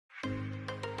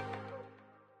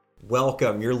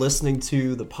welcome. You're listening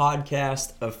to the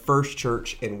podcast of First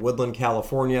Church in Woodland,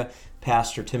 California,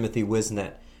 Pastor Timothy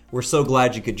Wisnet. We're so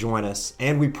glad you could join us,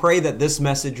 and we pray that this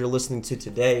message you're listening to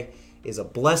today is a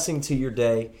blessing to your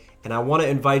day, and I want to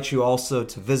invite you also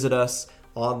to visit us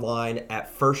online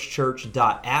at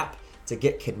firstchurch.app to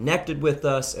get connected with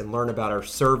us and learn about our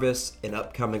service and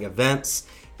upcoming events,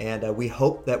 and we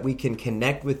hope that we can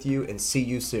connect with you and see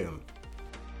you soon.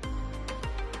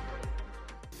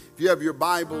 If you have your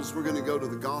Bibles, we're going to go to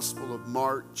the Gospel of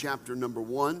Mark, chapter number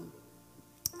 1.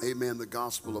 Amen. The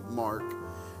Gospel of Mark,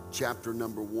 chapter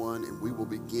number 1, and we will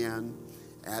begin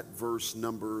at verse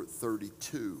number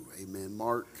 32. Amen.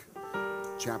 Mark,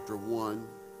 chapter 1,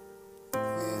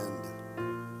 and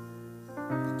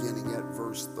beginning at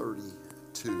verse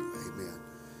 32. Amen.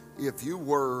 If you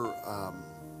were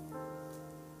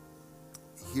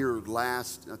here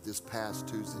not this past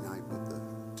Tuesday night, but the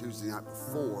Tuesday night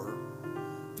before,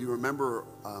 do you remember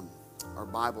our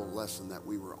Bible lesson that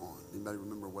we were on? Anybody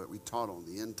remember what we taught on?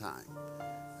 The end time.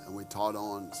 And we taught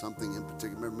on something in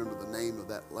particular. Remember the name of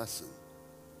that lesson?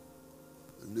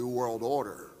 The New World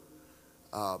Order.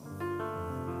 I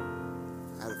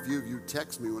had a few of you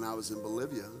text me when I was in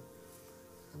Bolivia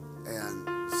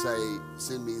and say,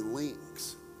 send me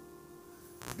links.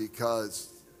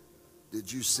 Because did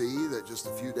you see that just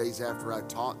a few days after I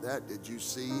taught that, did you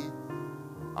see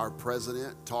our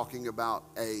president talking about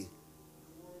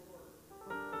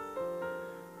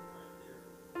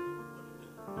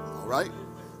all right?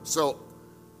 So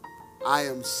I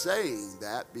am saying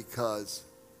that because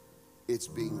it's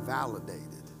being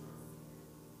validated.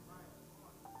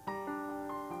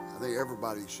 I think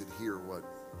everybody should hear what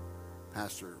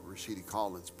Pastor Rashidi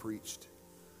Collins preached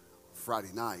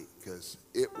Friday night, because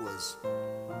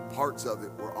parts of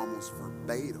it were almost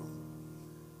verbatim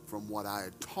from what I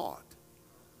had taught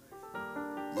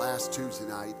last Tuesday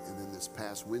night and then this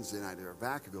past Wednesday night at our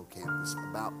Vacaville campus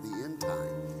about the end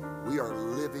time. We are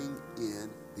living in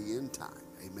the end time.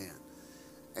 Amen.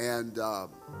 And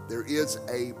there is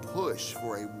a push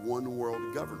for a one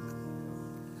world government,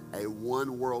 a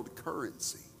one world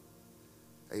currency.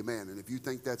 Amen. And if you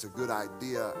think that's a good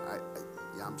idea,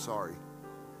 I'm sorry.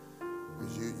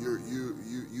 Because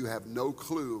you have no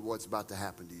clue what's about to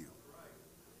happen to you.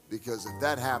 Because if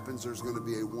that happens, there's going to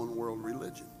be a one world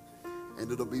religion. And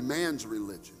it'll be man's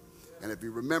religion. And if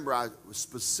you remember, I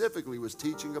specifically was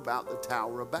teaching about the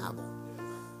Tower of Babel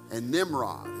and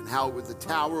Nimrod, and how the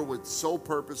tower with sole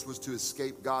purpose was to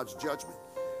escape God's judgment.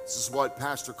 This is what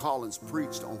Pastor Collins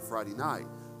preached on Friday night.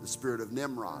 The spirit of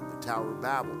Nimrod, the Tower of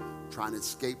Babel, trying to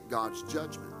escape God's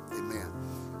judgment. Amen.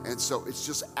 And so it's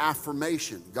just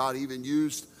affirmation. God even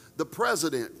used the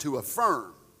president to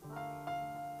affirm.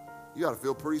 You got to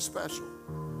feel pretty special.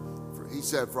 He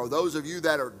said, for those of you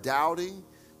that are doubting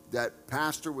that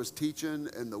pastor was teaching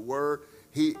in the word,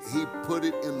 he put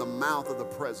it in the mouth of the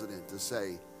president to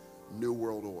say, New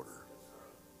World Order.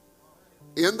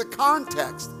 In the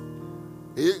context.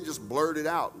 He didn't just blurt it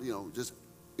out,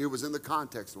 it was in the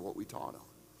context of what we taught on.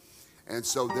 And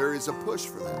so there is a push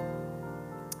for that.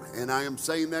 And I am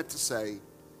saying that to say,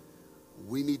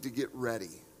 we need to get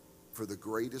ready for the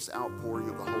greatest outpouring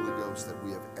of the Holy Ghost that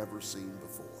we have ever seen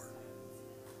before.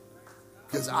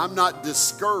 Because I'm not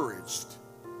discouraged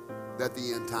that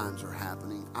the end times are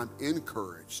happening. I'm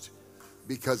encouraged,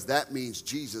 because that means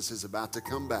Jesus is about to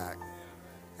come back,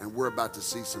 and we're about to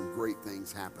see some great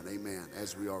things happen. Amen.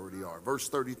 As we already are. Verse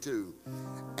 32,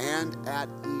 and at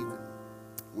even,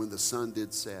 when the sun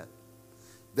did set,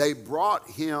 they brought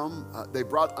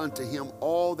unto him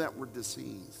all that were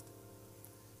diseased,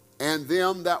 and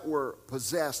them that were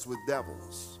possessed with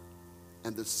devils,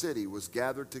 and the city was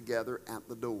gathered together at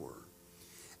the door.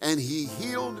 And he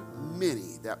healed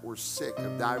many that were sick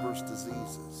of divers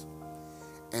diseases,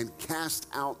 and cast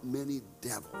out many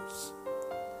devils,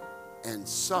 and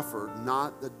suffered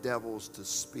not the devils to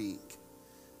speak,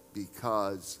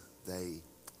 because they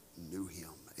knew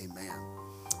him. Amen.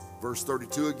 Verse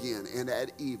 32 again, and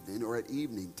at evening, or at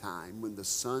evening time, when the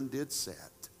sun did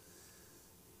set,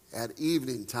 at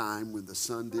evening time when the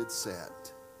sun did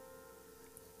set,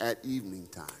 at evening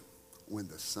time when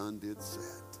the sun did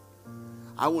set.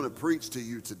 I want to preach to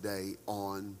you today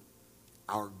on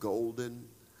our golden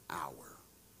hour.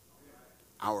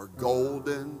 Our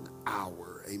golden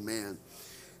hour. Amen.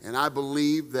 And I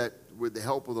believe that with the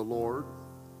help of the Lord,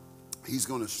 he's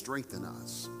going to strengthen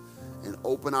us and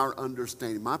open our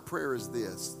understanding. My prayer is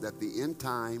this, that the end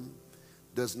time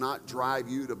does not drive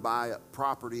you to buy a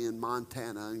property in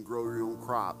Montana and grow your own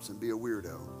crops and be a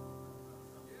weirdo.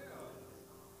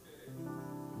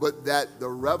 But that the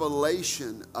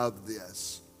revelation of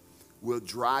this will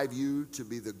drive you to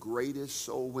be the greatest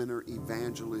soul winner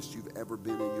evangelist you've ever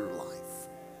been in your life.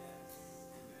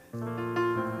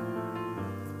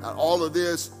 Now, all of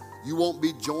this, you won't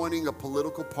be joining a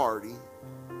political party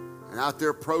and out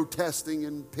there protesting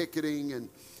and picketing and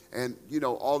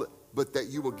all that, but that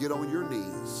you will get on your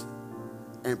knees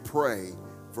and pray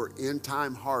for end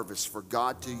time harvest, for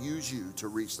God to use you to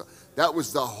reach them. That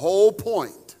was the whole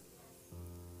point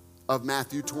of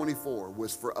Matthew 24,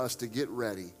 was for us to get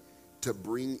ready to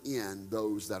bring in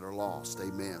those that are lost.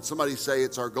 Amen. Somebody say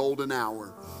it's our golden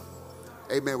hour.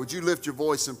 Amen. Would you lift your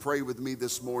voice and pray with me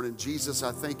this morning? Jesus,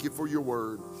 I thank you for your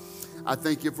word. I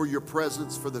thank you for your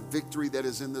presence, for the victory that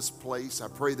is in this place. I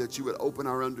pray that you would open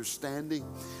our understanding.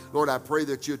 Lord, I pray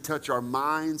that you would touch our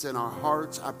minds and our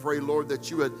hearts. I pray, Lord, that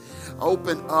you would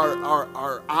open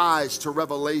our eyes to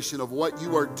revelation of what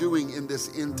you are doing in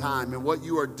this end time and what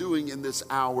you are doing in this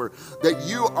hour, that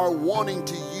you are wanting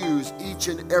to use each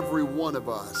and every one of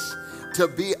us to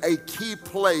be a key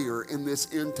player in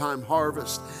this end time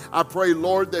harvest. I pray,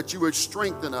 Lord, that you would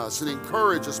strengthen us and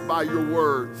encourage us by your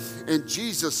word. In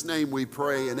Jesus' name we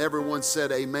pray. And everyone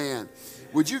said amen.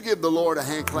 Would you give the Lord a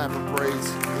hand clap of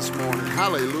praise this morning?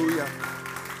 Hallelujah.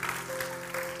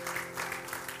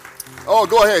 Oh,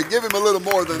 go ahead. Give him a little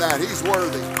more than that. He's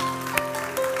worthy.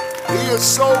 He is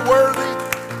so worthy.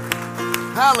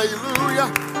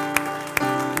 Hallelujah.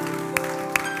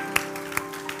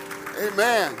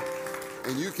 Amen.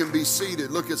 And you can be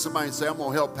seated. Look at somebody and say, I'm going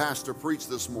to help Pastor preach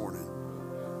this morning.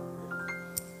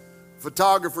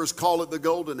 Photographers call it the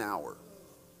golden hour.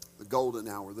 The golden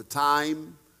hour. The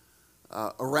time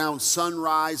around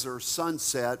sunrise or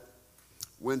sunset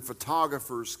when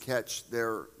photographers catch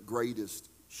their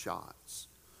greatest shots.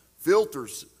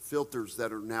 Filters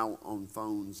that are now on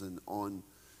phones and on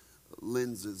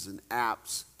lenses and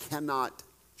apps cannot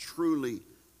truly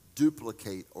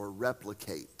duplicate or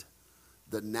replicate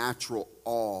the natural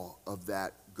awe of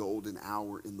that golden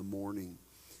hour in the morning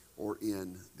or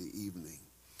in the evening.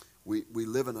 We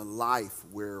live in a life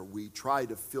where we try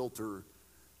to filter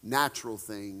natural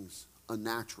things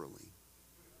unnaturally.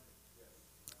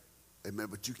 Amen.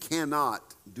 But you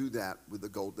cannot do that with the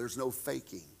gold. There's no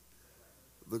faking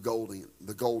the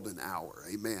golden hour.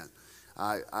 Amen.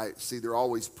 I see they're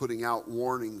always putting out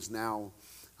warnings now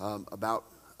about,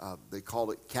 they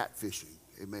call it catfishing.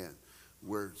 Amen.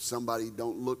 Where somebody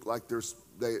don't look like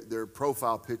their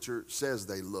profile picture says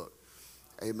they look.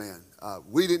 Amen.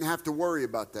 We didn't have to worry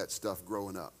about that stuff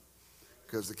growing up,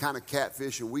 because the kind of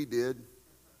catfishing we did,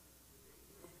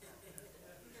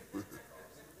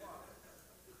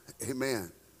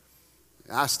 amen.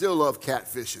 I still love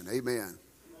catfishing. Amen.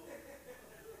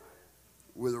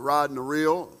 With a rod and a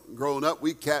reel, growing up,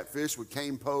 we catfished with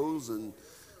cane poles and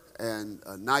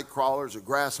night crawlers or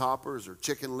grasshoppers or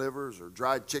chicken livers or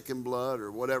dried chicken blood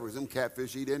or whatever. Them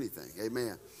catfish eat anything.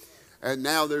 Amen. And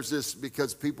now there's this,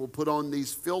 because people put on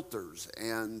these filters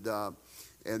and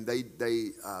they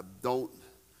don't.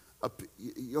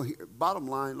 Bottom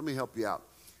line, let me help you out.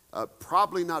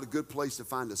 Probably not a good place to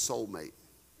find a soulmate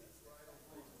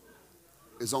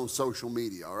is on social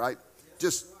media. All right,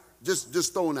 just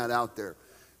throwing that out there.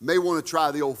 May want to try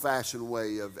the old-fashioned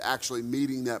way of actually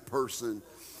meeting that person.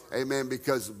 Amen.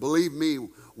 Because believe me,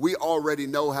 we already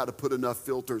know how to put enough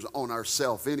filters on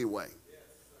ourselves anyway,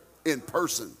 in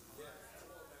person.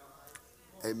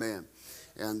 Amen.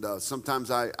 And sometimes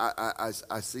I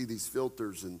see these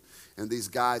filters and these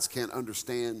guys can't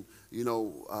understand,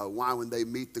 why when they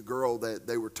meet the girl that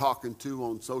they were talking to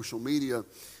on social media,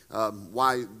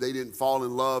 why they didn't fall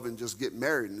in love and just get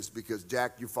married. And it's because,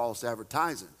 Jack, you're false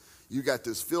advertising. You got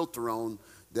this filter on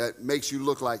that makes you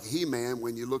look like He-Man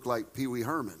when you look like Pee Wee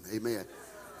Herman. Amen.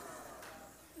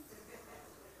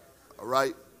 All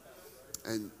right?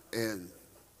 And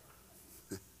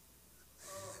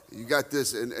you got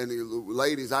this, and the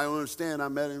ladies, I don't understand. I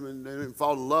met him and they didn't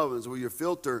fall in love. And so your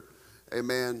filter,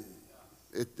 amen,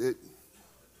 it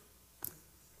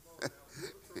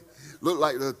looked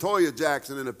like Latoya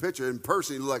Jackson in a picture. In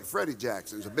person, he looked like Freddie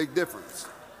Jackson. There's a big difference.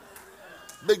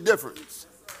 Big difference.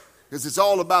 Because it's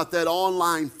all about that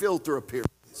online filter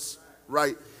appearance,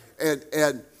 right?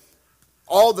 And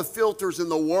all the filters in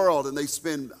the world, and they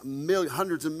spend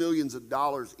hundreds of millions of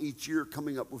dollars each year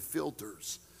coming up with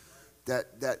filters.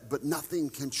 But nothing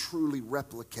can truly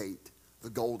replicate the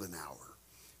golden hour.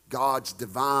 God's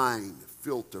divine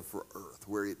filter for earth,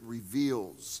 where it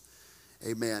reveals,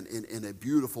 amen, in a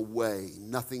beautiful way.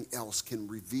 Nothing else can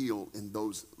reveal in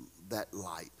that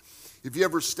light. If you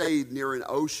ever stayed near an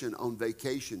ocean on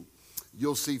vacation,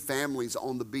 you'll see families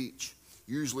on the beach,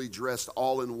 usually dressed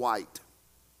all in white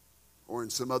or in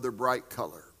some other bright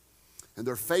color. And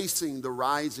they're facing the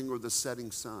rising or the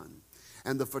setting sun.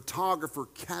 And the photographer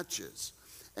catches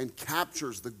and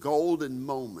captures the golden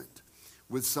moment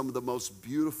with some of the most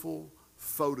beautiful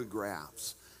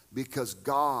photographs, because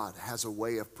God has a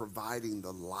way of providing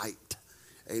the light,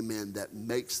 amen, that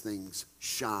makes things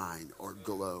shine or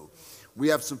glow. We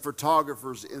have some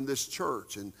photographers in this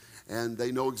church, and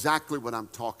they know exactly what I'm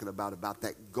talking about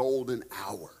that golden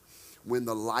hour when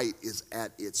the light is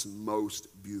at its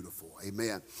most beautiful.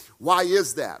 Amen. Why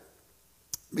is that?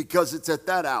 Because it's at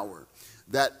that hour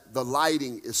that the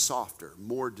lighting is softer,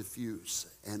 more diffuse,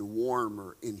 and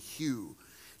warmer in hue.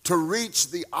 To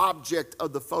reach the object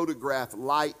of the photograph,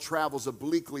 light travels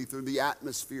obliquely through the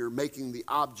atmosphere, making the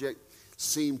object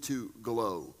seem to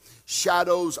glow.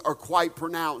 Shadows are quite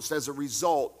pronounced as a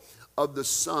result of the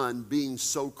sun being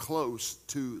so close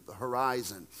to the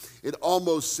horizon. It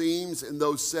almost seems in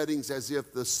those settings as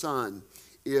if the sun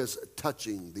is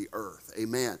touching the earth.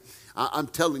 Amen. I'm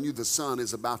telling you, the sun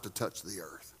is about to touch the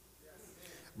earth.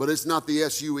 But it's not the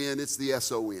S-U-N, it's the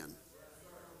S-O-N.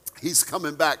 He's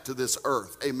coming back to this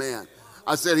earth. Amen.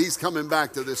 I said he's coming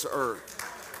back to this earth.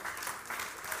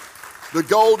 The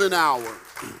golden hour.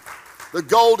 The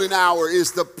golden hour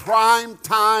is the prime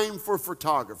time for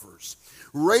photographers.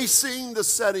 Racing the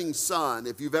setting sun,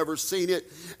 if you've ever seen it,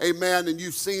 amen, and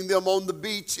you've seen them on the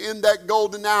beach in that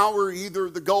golden hour, either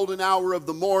the golden hour of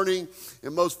the morning,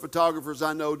 and most photographers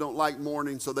I know don't like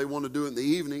morning, so they want to do it in the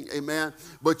evening, amen,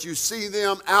 but you see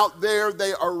them out there,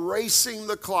 they are racing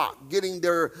the clock, getting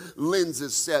their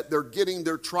lenses set, they're getting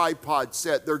their tripod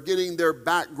set, they're getting their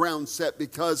background set,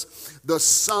 because the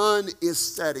sun is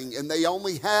setting, and they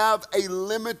only have a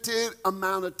limited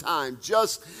amount of time,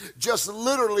 just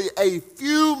literally a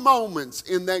few moments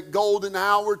in that golden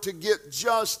hour to get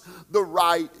just the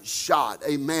right shot.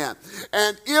 Amen.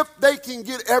 And if they can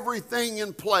get everything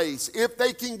in place, if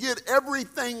they can get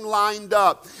everything lined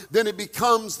up, then it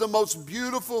becomes the most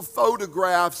beautiful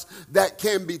photographs that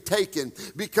can be taken.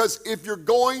 Because if you're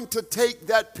going to take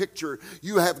that picture,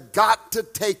 you have got to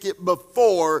take it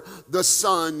before the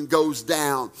sun goes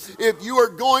down. If you are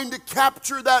going to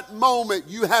capture that moment,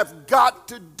 you have got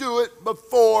to do it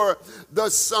before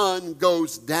the sun goes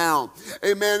down.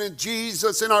 Amen. And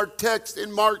Jesus in our text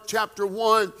in Mark chapter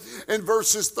 1 and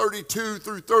verses 32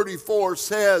 through 34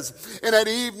 says, and at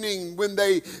evening when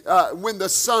the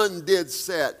sun did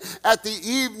set, at the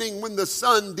evening when the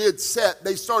sun did set,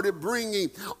 they started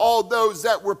bringing all those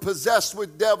that were possessed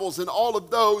with devils and all of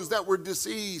those that were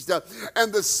diseased,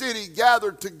 and the city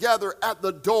gathered together at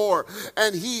the door,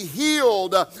 and he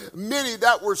healed many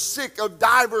that were sick of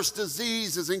divers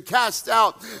diseases and cast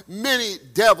out many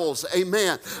devils.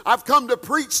 Amen. I've come to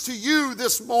preach to you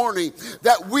this morning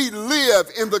that we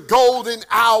live in the golden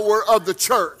hour of the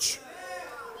church.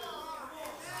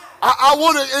 I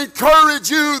want to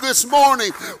encourage you this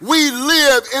morning. We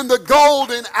live in the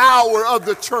golden hour of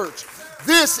the church.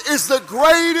 This is the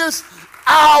greatest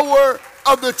hour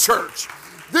of the church.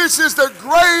 This is the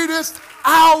greatest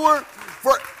hour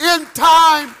for end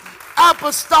time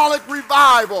apostolic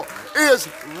revival is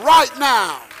right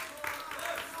now.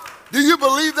 Do you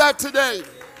believe that today?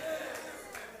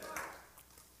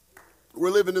 We're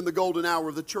living in the golden hour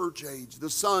of the church age. The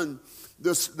sun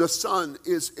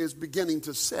is beginning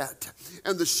to set,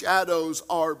 and the shadows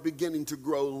are beginning to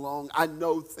grow long. I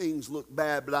know things look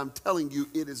bad, but I'm telling you,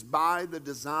 it is by the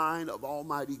design of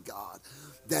Almighty God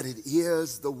that it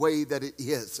is the way that it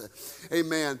is.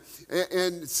 Amen.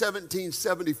 In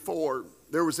 1774,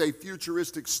 there was a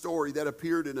futuristic story that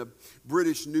appeared in a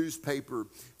British newspaper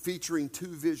featuring two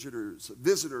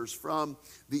visitors from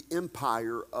the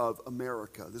Empire of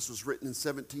America. This was written in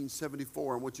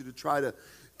 1774. I want you to try to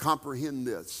comprehend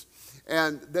this.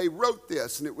 And they wrote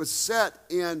this, and it was set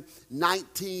in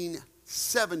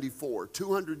 1974,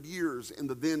 200 years in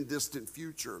the then distant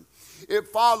future. It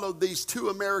followed these two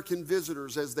American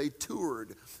visitors as they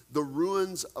toured the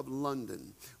ruins of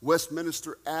London.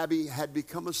 Westminster Abbey had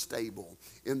become a stable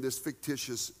in this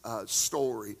fictitious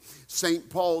story. St.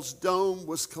 Paul's Dome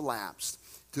was collapsed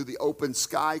to the open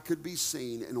sky could be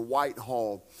seen, and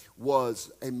Whitehall was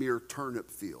a mere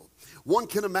turnip field. One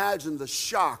can imagine the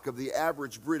shock of the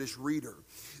average British reader.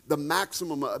 The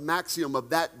maximum of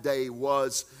that day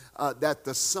was that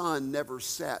the sun never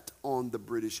set on the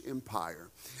British Empire.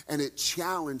 And it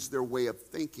challenged their way of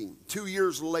thinking. 2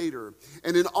 years later,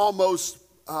 and in almost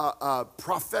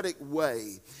prophetic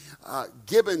way,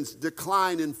 Gibbon's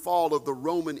Decline and Fall of the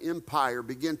Roman Empire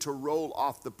began to roll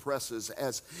off the presses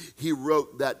as he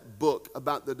wrote that book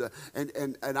about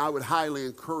and I would highly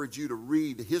encourage you to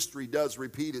read. History does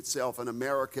repeat itself, and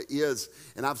America is,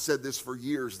 and I've said this for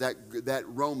years, that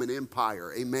Roman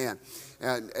Empire. Amen.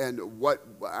 And what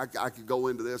I could go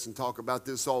into this and talk about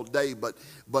this all day, but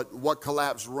what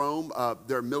collapsed Rome?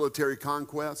 Their military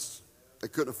conquests. They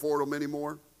couldn't afford them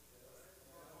anymore.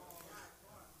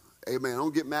 Amen.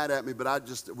 Don't get mad at me, but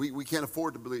we can't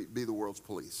afford to be the world's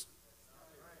police.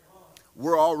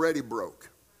 We're already broke.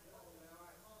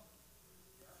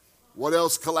 What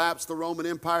else collapsed the Roman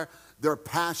Empire? Their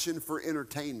passion for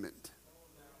entertainment.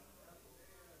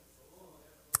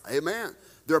 Amen.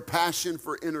 Their passion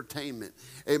for entertainment.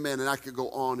 Amen. And I could go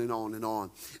on and on and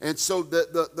on. And so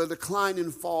the decline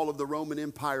and fall of the Roman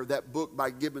Empire, that book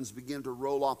by Gibbons began to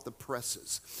roll off the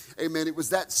presses. Amen. It was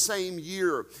that same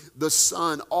year the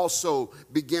sun also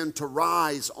began to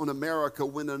rise on America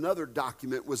when another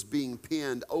document was being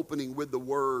penned, opening with the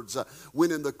words,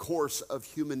 when in the course of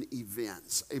human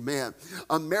events. Amen.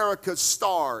 America's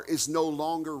star is no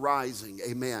longer rising.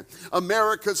 Amen.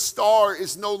 America's star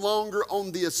is no longer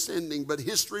on the ascending, but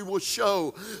history will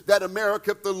show that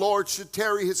America, if the Lord should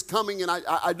tarry his coming, and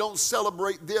I don't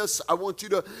celebrate this, I want you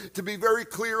to be very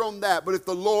clear on that, but if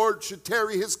the Lord should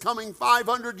tarry his coming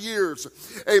 500 years,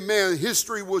 amen,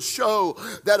 history will show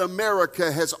that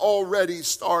America has already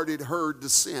started her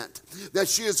descent, that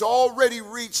she has already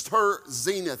reached her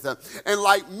zenith, and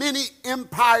like many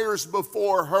empires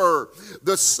before her,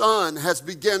 the sun has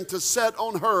begun to set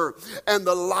on her, and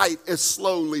the light is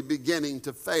slowly beginning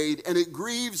to fade. And it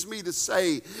grieves me to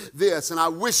say this, and I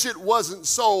wish it wasn't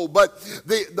so, but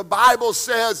the Bible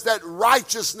says that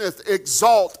righteousness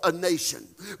exalt a nation,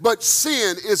 but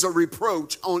sin is a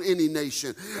reproach on any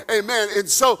nation. Amen. And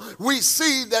so we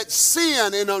see that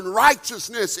sin and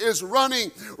unrighteousness is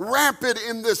running rampant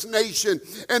in this nation.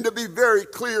 And to be very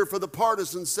clear for the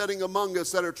partisans sitting among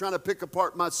us that are trying to pick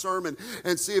apart my sermon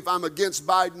and see if I'm against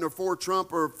Biden or for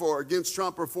Trump or against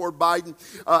Trump or for Biden,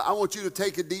 I want you to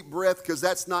take a deep breath, because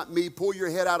that's not me. Pull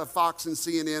your head out of Fox and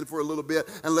CNN for a little bit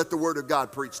and let the Word of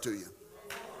God preach to you.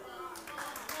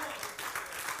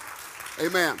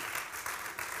 Amen.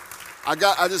 I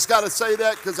just got to say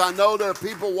that because I know there are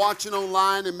people watching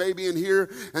online and maybe in here,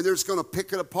 and they're just going to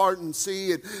pick it apart and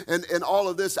see and all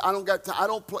of this. I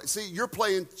don't play. See, you're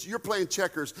playing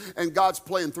checkers, and God's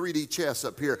playing 3D chess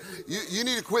up here. You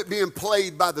need to quit being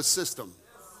played by the system.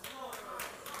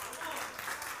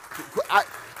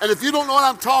 And if you don't know what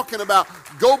I'm talking about,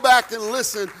 go back and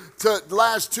listen to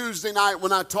last Tuesday night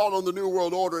when I taught on the New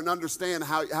World Order and understand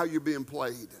how you're being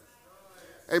played.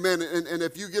 Amen. And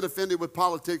if you get offended with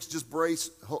politics, just brace,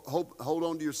 hold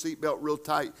on to your seatbelt real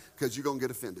tight, because you're going to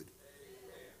get offended.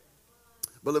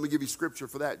 But let me give you scripture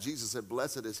for that. Jesus said,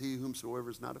 blessed is he whomsoever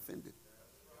is not offended.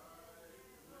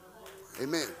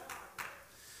 Amen.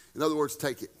 In other words,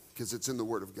 take it, because it's in the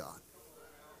Word of God.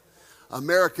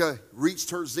 America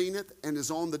reached her zenith and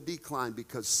is on the decline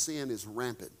because sin is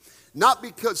rampant. Not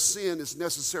because sin is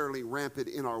necessarily rampant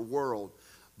in our world,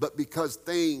 but because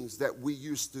things that we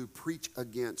used to preach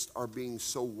against are being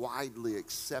so widely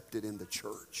accepted in the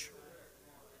church.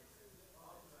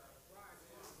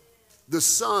 The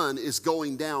sun is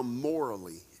going down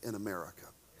morally in America.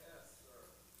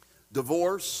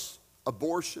 Divorce,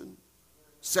 abortion,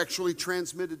 sexually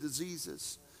transmitted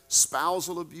diseases,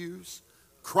 spousal abuse,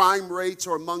 crime rates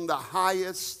are among the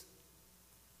highest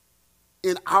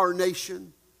in our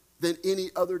nation than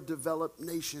any other developed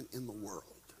nation in the world.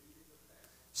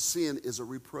 Sin is a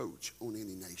reproach on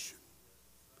any nation.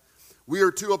 We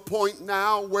are to a point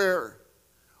now where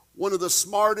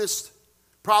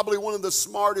probably one of the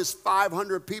smartest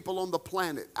 500 people on the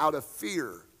planet, out of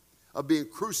fear of being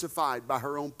crucified by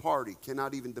her own party,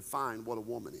 cannot even define what a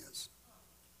woman is.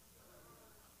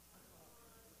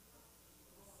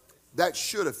 That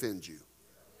should offend you.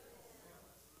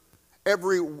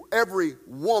 Every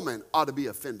woman ought to be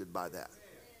offended by that.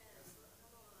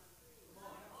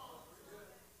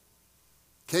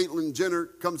 Caitlyn Jenner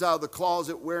comes out of the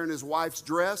closet wearing his wife's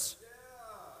dress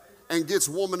and gets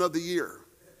Woman of the Year.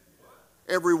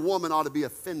 Every woman ought to be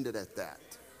offended at that.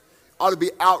 Ought to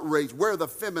be outraged. Where are the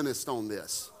feminists on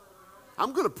this?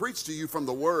 I'm going to preach to you from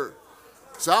the Word.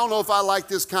 So I don't know if I like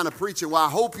this kind of preaching. Well, I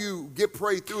hope you get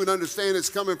prayed through and understand it's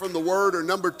coming from the Word. Or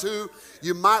number two,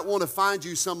 you might want to find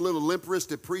you some little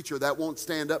limp-wristed preacher that won't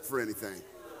stand up for anything.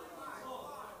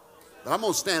 But I'm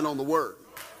going to stand on the Word.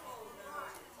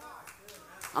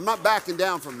 I'm not backing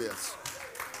down from this.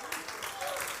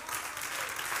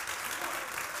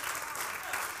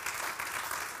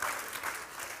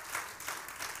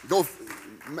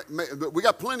 We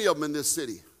got plenty of them in this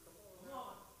city.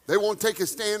 They won't take a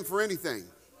stand for anything.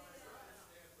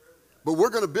 But we're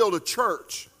going to build a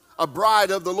church, a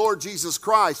bride of the Lord Jesus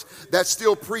Christ that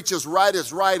still preaches right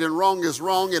is right and wrong is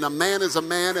wrong, and a man is a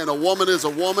man and a woman is a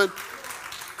woman.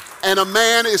 And a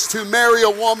man is to marry a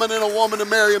woman and a woman to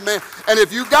marry a man. And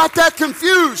if you got that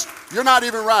confused, you're not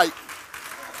even right.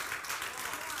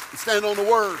 You stand on the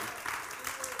word.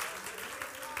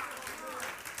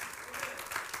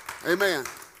 Amen.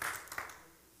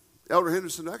 Elder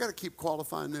Henderson, I got to keep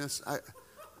qualifying this. I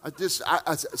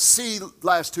see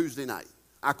last Tuesday night,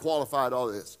 I qualified all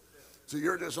this. So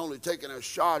you're just only taking a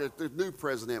shot at the new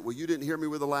president. Well, you didn't hear me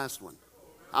with the last one.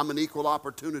 I'm an equal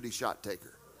opportunity shot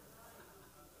taker.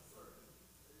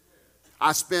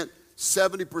 I spent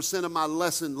 70% of my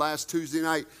lesson last Tuesday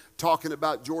night talking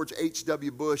about George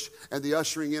H.W. Bush and the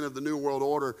ushering in of the New World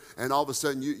Order, and all of a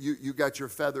sudden you got your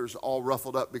feathers all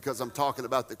ruffled up because I'm talking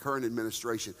about the current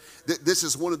administration. This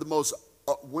is one of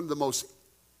the most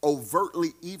overtly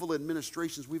evil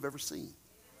administrations we've ever seen.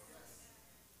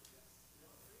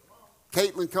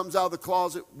 Caitlin comes out of the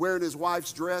closet wearing his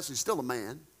wife's dress. He's still a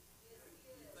man.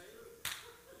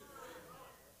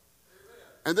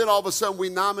 And then all of a sudden we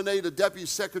nominate a deputy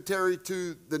secretary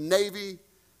to the Navy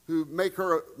who make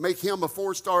him a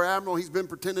 4-star admiral. He's been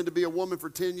pretending to be a woman for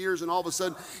 10 years, and all of a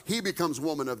sudden he becomes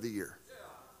Woman of the Year.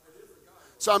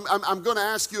 So I'm going to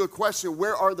ask you a question.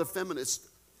 Where are the feminists?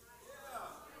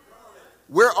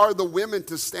 Where are the women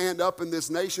to stand up in this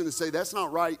nation and say, that's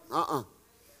not right?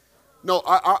 No,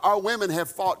 our women have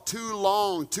fought too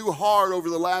long, too hard over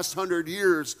the last 100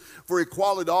 years for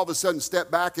equality to all of a sudden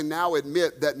step back and now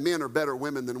admit that men are better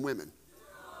women than women.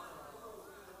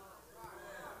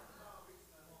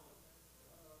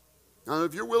 Now,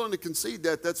 if you're willing to concede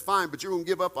that, that's fine, but you're going to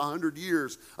give up 100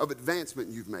 years of advancement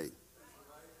you've made.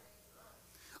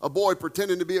 A boy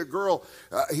pretending to be a girl,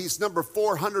 he's number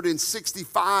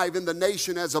 465 in the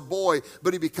nation as a boy,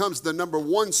 but he becomes the number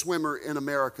 1 swimmer in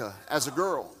America as a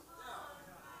girl.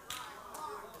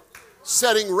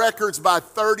 Setting records by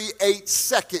 38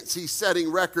 seconds. He's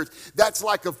setting records. That's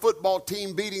like a football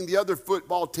team beating the other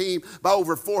football team by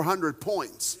over 400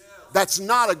 points. That's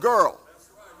not a girl.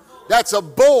 That's a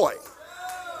boy.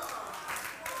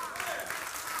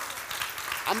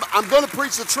 I'm going to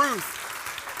preach the truth.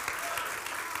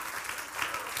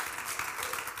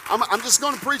 I'm just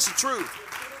going to preach the truth.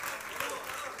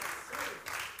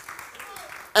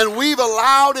 And we've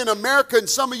allowed in America, and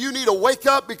some of you need to wake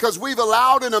up, because we've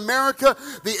allowed in America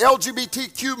the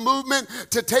LGBTQ movement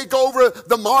to take over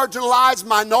the marginalized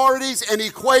minorities and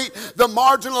equate the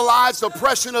marginalized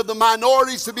oppression of the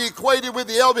minorities to be equated with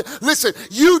the LGBT. Listen,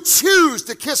 you choose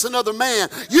to kiss another man.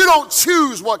 You don't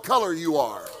choose what color you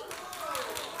are.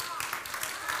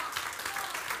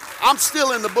 I'm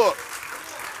still in the book.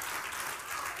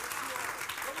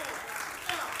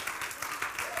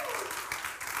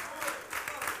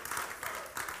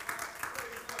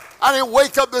 I didn't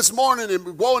wake up this morning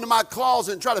and go into my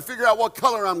closet and try to figure out what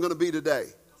color I'm going to be today.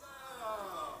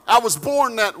 I was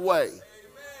born that way.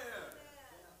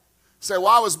 Say, well,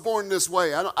 I was born this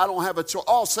way. I don't have a choice.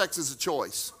 All sex is a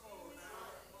choice.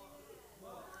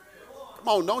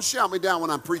 Come on, don't shout me down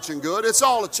when I'm preaching good. It's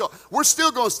all a choice. We're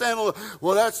still going to stand on,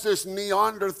 well, that's just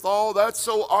Neanderthal. That's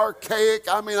so archaic.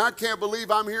 I mean, I can't believe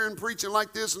I'm hearing preaching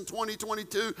like this in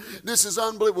 2022. This is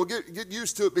unbelievable. Get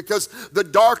used to it, because the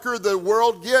darker the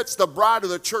world gets, the brighter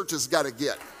the church has got to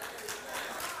get.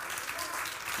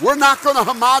 We're not going to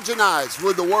homogenize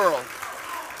with the world.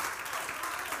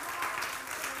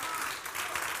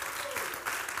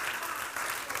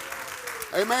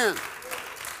 Amen.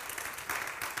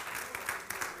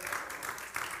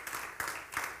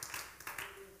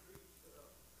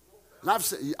 And I've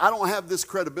said, I don't have this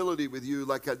credibility with you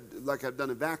like I've done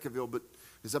in Vacaville, but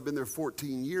because I've been there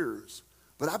 14 years.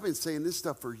 But I've been saying this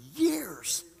stuff for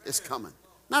years. It's coming.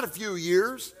 Not a few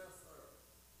years.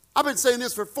 I've been saying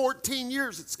this for 14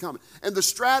 years. It's coming. And the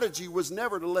strategy was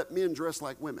never to let men dress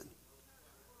like women.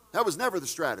 That was never the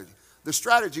strategy. The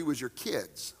strategy was your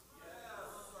kids.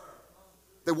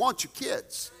 They want your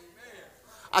kids.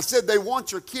 I said they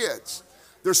want your kids.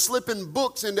 They're slipping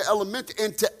books into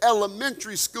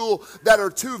elementary school that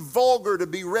are too vulgar to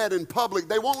be read in public.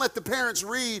 They won't let the parents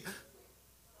read.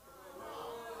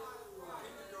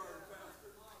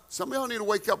 Some of y'all need to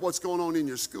wake up what's going on in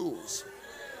your schools.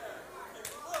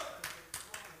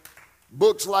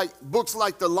 Books like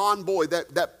The Lawn Boy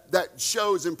that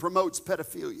shows and promotes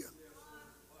pedophilia.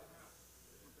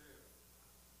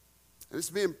 And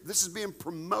this is being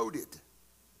promoted.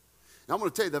 And I'm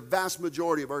going to tell you, the vast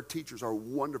majority of our teachers are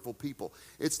wonderful people.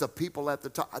 It's the people at the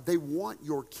top. They want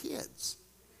your kids.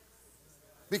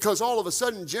 Because all of a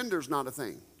sudden, gender's not a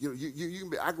thing. You know, you can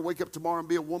be, I can wake up tomorrow and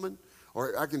be a woman,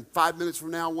 or I can 5 minutes from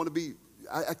now want to be,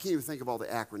 I can't even think of all the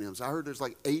acronyms. I heard there's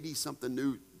like 80-something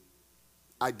new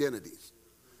identities.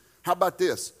 How about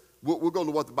this? We'll go to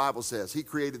what the Bible says. He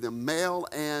created them male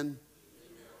and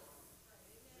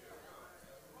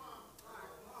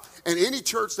any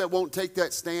church that won't take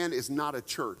that stand is not a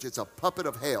church. It's a puppet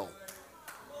of hell.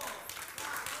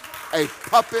 A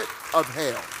puppet of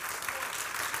hell.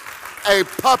 A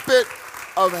puppet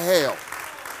of hell.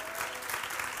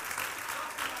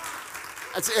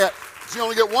 That's it. You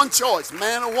only get one choice,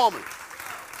 man or woman.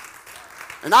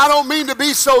 And I don't mean to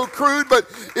be so crude, but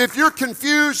if you're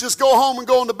confused, just go home and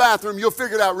go in the bathroom. You'll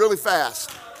figure it out really fast.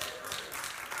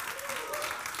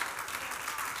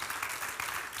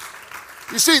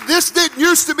 You see, this didn't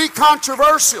used to be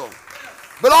controversial.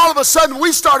 But all of a sudden,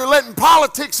 we started letting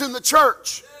politics in the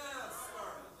church.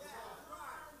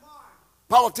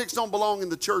 Politics don't belong in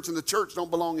the church, and the church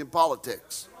don't belong in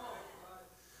politics.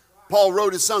 Paul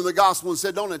wrote his son of the gospel and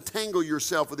said, don't entangle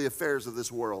yourself with the affairs of this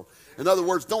world. In other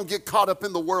words, don't get caught up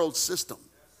in the world system.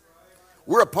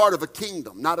 We're a part of a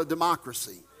kingdom, not a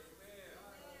democracy.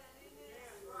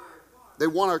 They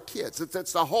want our kids.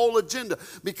 That's the whole agenda.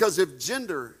 Because if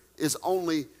gender is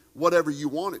only whatever you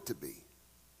want it to be,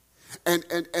 and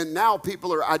now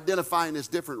people are identifying as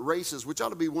different races, which ought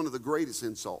to be one of the greatest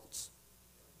insults.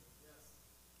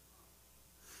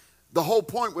 The whole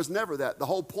point was never that. The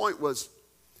whole point was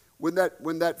when that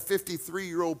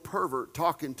 53-year-old pervert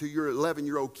talking to your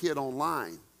 11-year-old kid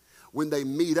online, when they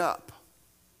meet up,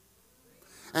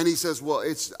 and he says, well,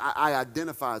 I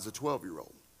identify as a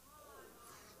 12-year-old.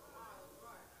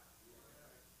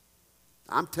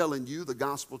 I'm telling you the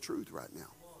gospel truth right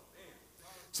now.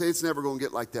 Say, it's never going to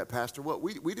get like that, Pastor. Well,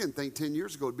 we didn't think 10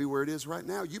 years ago it'd be where it is right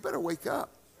now. You better wake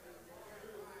up.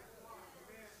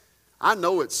 I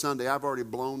know it's Sunday. I've already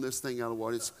blown this thing out of the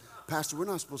water. Pastor, we're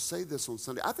not supposed to say this on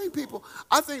Sunday. I think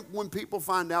when people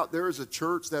find out there is a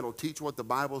church that'll teach what the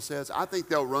Bible says, I think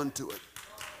they'll run to it.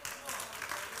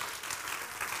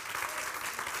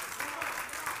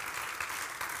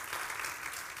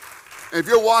 If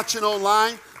you're watching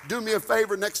online, do me a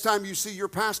favor, next time you see your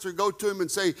pastor, go to him and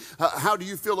say, how do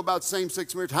you feel about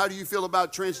same-sex marriage? How do you feel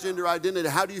about transgender identity?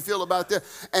 How do you feel about that?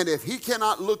 And if he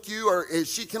cannot look you, or if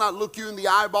she cannot look you in the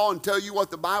eyeball and tell you what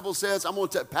the Bible says, I'm going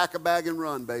to pack a bag and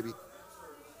run, baby.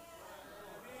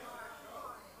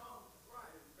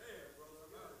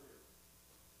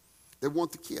 They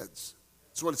want the kids.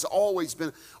 That's what it's always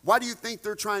been. Why do you think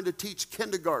they're trying to teach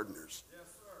kindergartners?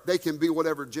 They can be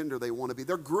whatever gender they want to be.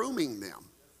 They're grooming them.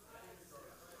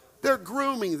 They're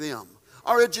grooming them.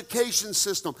 Our education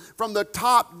system, from the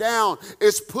top down,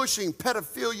 is pushing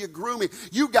pedophilia, grooming.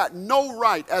 You got no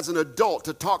right as an adult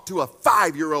to talk to a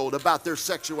 5-year-old about their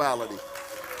sexuality.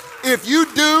 If you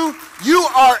do, you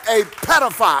are a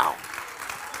pedophile.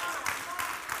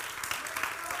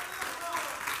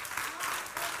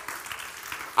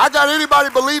 I got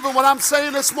anybody believing what I'm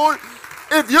saying this morning?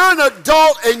 If you're an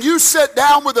adult and you sit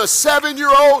down with a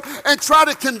 7-year-old and try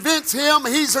to convince him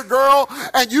he's a girl,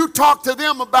 and you talk to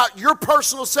them about your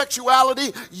personal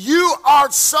sexuality, you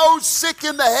are so sick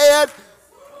in the head.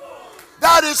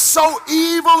 That is so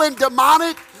evil and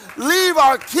demonic. Leave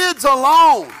our kids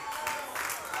alone.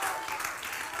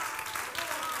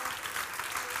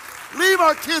 Leave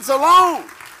our kids alone.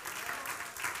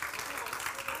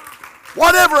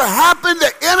 Whatever happened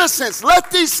to innocence? Let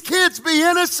these kids be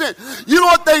innocent. You know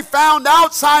what they found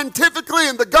out scientifically,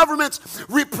 and the government's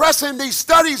repressing these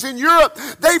studies in Europe?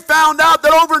 They found out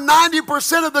that over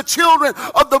 90% of the children,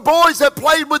 of the boys that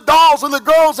played with dolls and the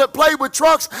girls that played with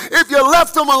trucks, if you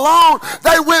left them alone,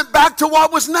 they went back to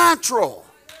what was natural.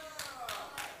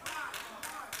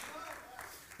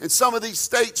 And some of these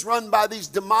states run by these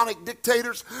demonic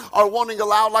dictators are wanting to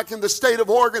allow, like in the state of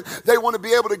Oregon, they want to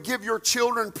be able to give your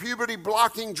children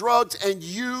puberty-blocking drugs, and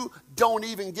you don't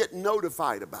even get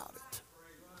notified about it.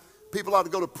 People ought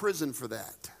to go to prison for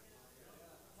that.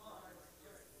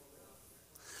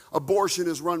 Abortion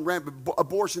is run rampant.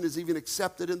 Abortion is even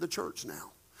accepted in the church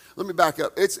now. Let me back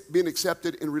up. It's being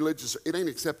accepted in religious. It ain't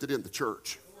accepted in the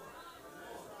church.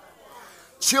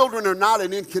 Children are not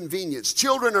an inconvenience.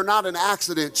 Children are not an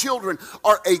accident. Children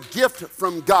are a gift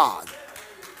from God.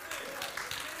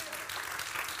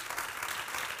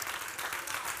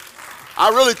 I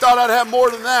really thought I'd have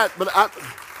more than that, but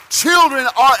children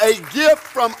are a gift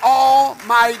from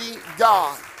Almighty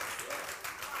God.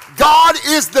 God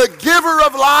is the giver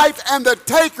of life and the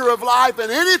taker of life,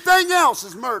 and anything else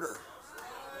is murder.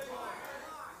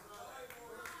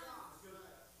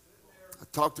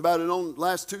 Talked about it on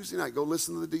last Tuesday night. Go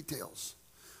listen to the details.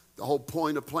 The whole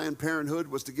point of Planned Parenthood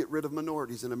was to get rid of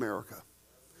minorities in America.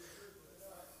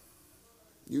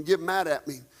 You can get mad at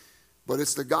me, but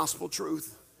it's the gospel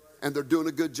truth. And they're doing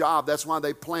a good job. That's why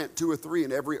they plant 2 or 3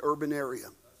 in every urban area.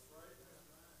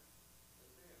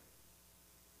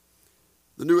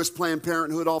 The newest Planned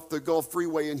Parenthood off the Gulf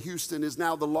Freeway in Houston is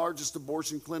now the largest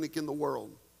abortion clinic in the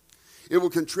world. It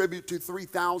will contribute to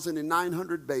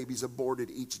 3,900 babies aborted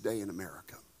each day in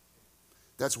America.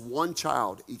 That's 1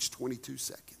 child each 22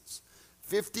 seconds.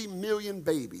 50 million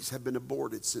babies have been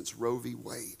aborted since Roe v.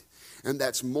 Wade. And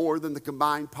that's more than the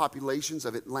combined populations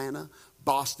of Atlanta,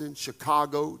 Boston,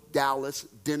 Chicago, Dallas,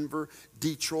 Denver,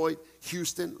 Detroit,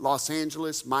 Houston, Los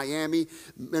Angeles, Miami,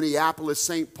 Minneapolis,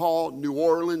 St. Paul, New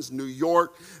Orleans, New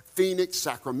York, Phoenix,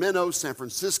 Sacramento, San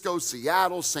Francisco,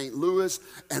 Seattle, St. Louis,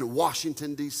 and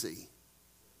Washington, D.C.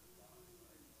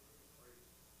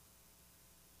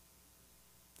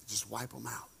 Just wipe them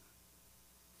out.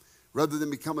 Rather than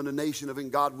becoming a nation of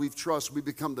in God we trust, we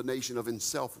become the nation of in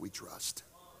self we trust.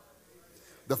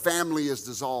 The family is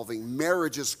dissolving.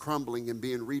 Marriage is crumbling and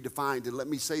being redefined. And let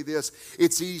me say this,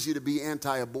 it's easy to be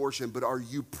anti-abortion, but are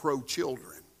you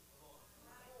pro-children?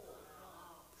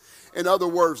 In other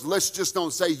words, let's just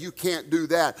don't say you can't do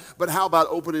that, but how about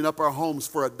opening up our homes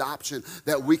for adoption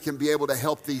that we can be able to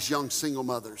help these young single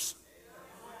mothers?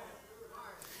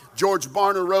 George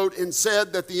Barna wrote and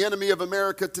said that the enemy of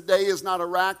America today is not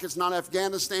Iraq, it's not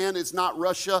Afghanistan, it's not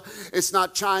Russia, it's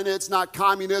not China, it's not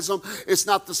communism, it's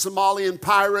not the Somalian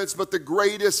pirates, but the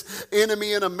greatest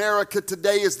enemy in America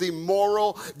today is the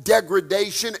moral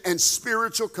degradation and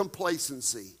spiritual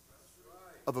complacency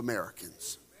of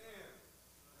Americans.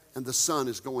 And the sun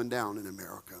is going down in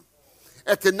America.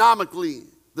 Economically,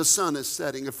 the sun is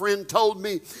setting. A friend told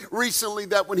me recently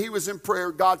that when he was in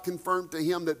prayer, God confirmed to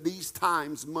him that these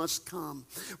times must come.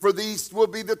 For these will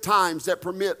be the times that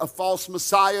permit a false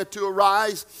Messiah to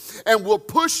arise and will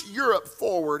push Europe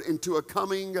forward into a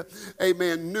coming,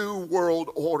 amen, new world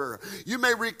order. You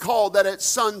may recall that at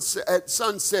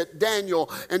sunset, Daniel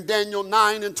and Daniel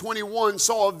 9 and 21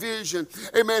 saw a vision.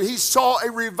 Amen. He saw a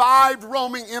revived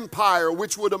Roman Empire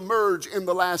which would emerge in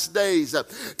the last days.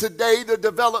 Today, the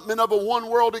development of a one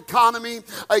world economy,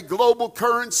 a global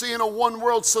currency, and a one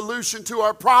world solution to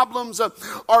our problems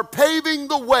are paving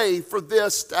the way for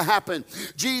this to happen.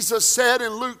 Jesus said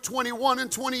in Luke 21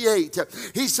 and 28,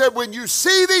 he said, when you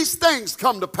see these things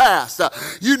come to pass,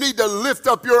 you need to lift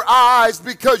up your eyes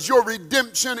because your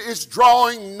redemption is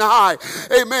drawing nigh.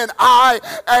 Amen. I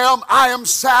am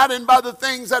saddened by the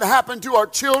things that happen to our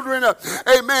children.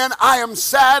 Amen. I am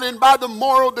saddened by the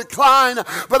moral decline,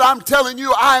 but I'm telling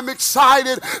you, I am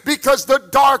excited because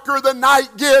the darker the night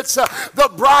gets,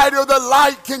 the brighter the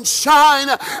light can shine.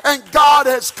 And God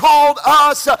has called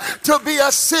us to be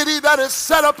a city that is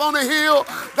set up on a hill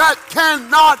that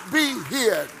cannot be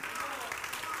hid.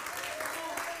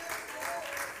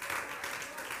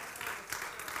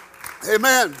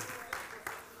 Amen.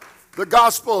 The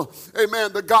gospel,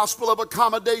 amen, the gospel of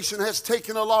accommodation has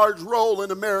taken a large role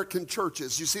in American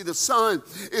churches. You see, the sun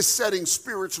is setting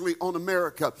spiritually on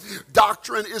America.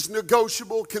 Doctrine is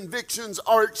negotiable. Convictions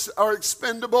are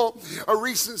expendable. A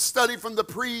recent study from the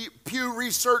Pew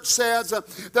Research says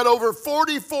that over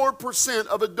 44%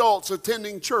 of adults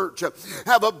attending church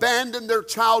have abandoned their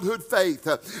childhood faith.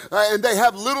 And they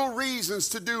have little reasons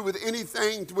to do with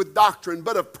anything with doctrine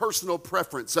but of personal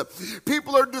preference.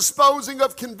 People are disposing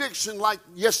of conviction like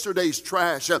yesterday's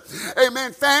trash.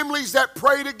 Amen. Families that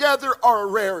pray together are a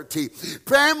rarity.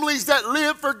 Families that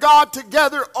live for God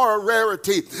together are a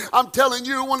rarity. I'm telling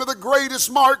you, one of the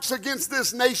greatest marks against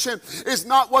this nation is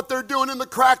not what they're doing in the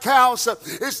crack house.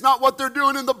 It's not what they're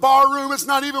doing in the bar room. It's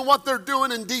not even what they're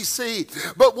doing in D.C.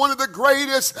 But one of the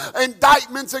greatest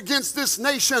indictments against this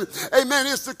nation, amen,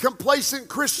 is the complacent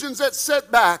Christians that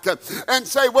sit back and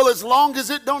say, well, as long as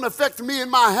it don't affect me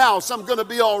and my house, I'm going to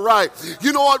be all right.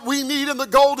 You know what we need in the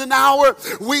golden hour?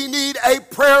 We need a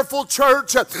prayerful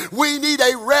church. We need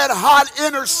a red hot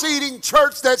interceding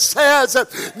church that says,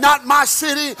 not my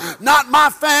city, not my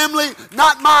family,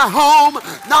 not my home,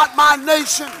 not my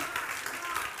nation.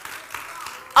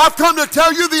 I've come to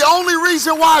tell you the only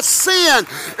reason why sin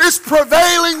is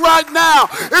prevailing right now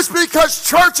is because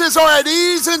churches are at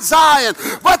ease in Zion.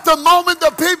 But the moment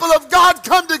the people of God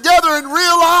come together and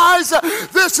realize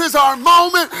this is our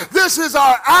moment, this is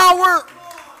our hour,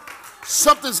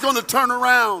 something's going to turn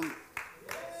around.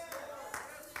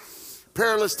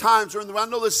 Perilous times are in the way. I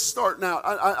know this is starting out.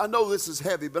 I know this is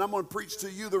heavy, but I'm going to preach to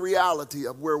you the reality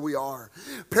of where we are.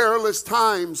 Perilous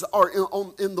times are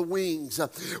in the wings.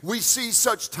 We see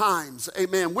such times,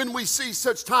 amen. When we see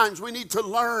such times, we need to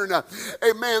learn,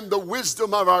 amen, the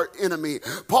wisdom of our enemy.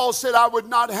 Paul said, I would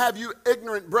not have you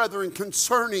ignorant, brethren,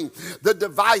 concerning the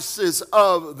devices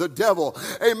of the devil.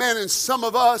 Amen. And some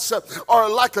of us are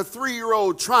like a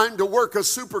 3-year-old trying to work a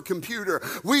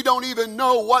supercomputer. We don't even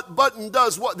know what button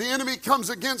does what. The enemy comes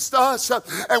against us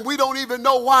and we don't even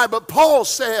know why. But Paul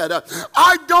said,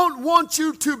 I don't want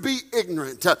you to be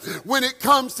ignorant when it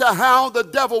comes to how the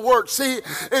devil works. See,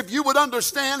 if you would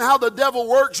understand how the devil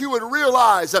works, you would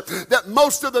realize that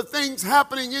most of the things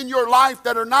happening in your life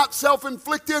that are not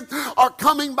self-inflicted are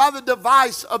coming by the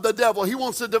device of the devil. He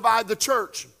wants to divide the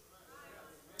church.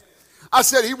 I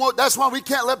said that's why we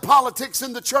can't let politics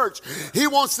in the church. He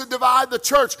wants to divide the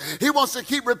church. He wants to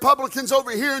keep Republicans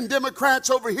over here and Democrats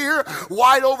over here,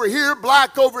 white over here,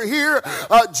 black over here,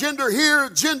 gender here,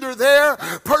 gender there,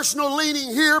 personal leaning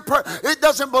here. It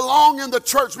doesn't belong in the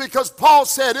church because Paul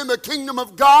said in the kingdom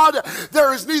of God,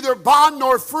 there is neither bond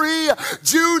nor free,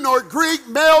 Jew nor Greek,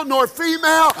 male nor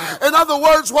female. In other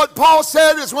words, what Paul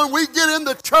said is when we get in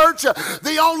the church,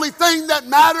 the only thing that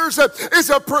matters is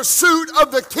a pursuit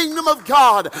of the kingdom of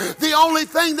God. The only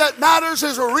thing that matters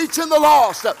is reaching the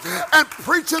lost and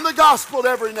preaching the gospel to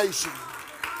every nation.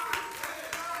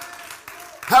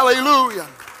 Hallelujah.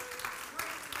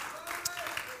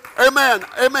 Amen.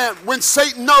 Amen. When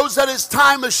Satan knows that his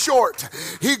time is short,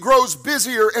 he grows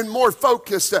busier and more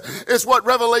focused, is what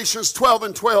Revelations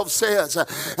 12:12 says.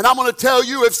 And I'm going to tell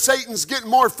you, if Satan's getting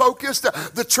more focused,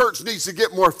 the church needs to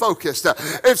get more focused.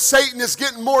 If Satan is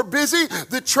getting more busy,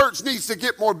 the church needs to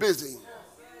get more busy.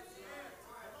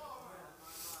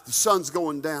 The sun's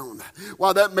going down.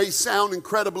 While that may sound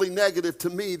incredibly negative to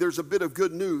me, there's a bit of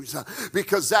good news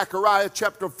because Zechariah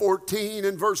chapter 14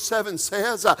 and verse 7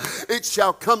 says, it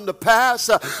shall come to pass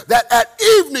that at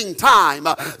evening time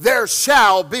there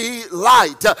shall be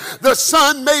light. The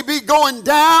sun may be going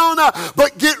down,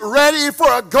 but get ready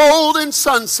for a golden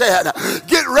sunset.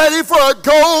 Get ready for a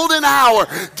golden hour.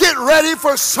 Get ready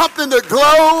for something to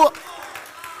glow.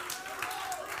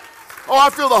 Oh, I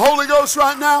feel the Holy Ghost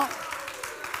right now.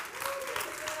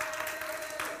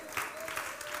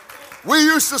 We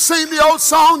used to sing the old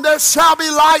song, there shall be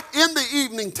light in the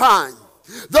evening time.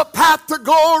 The path to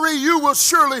glory you will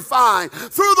surely find.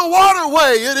 Through the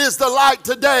waterway it is the light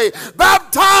today.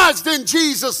 Baptized in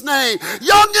Jesus' name.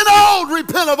 Young and old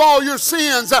repent of all your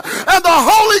sins. And the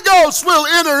Holy Ghost will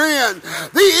enter in.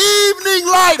 The evening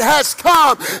light has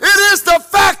come. It is the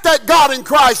fact that God in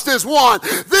Christ is one.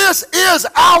 This is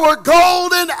our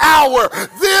golden hour.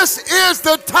 This is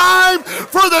the time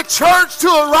for the church to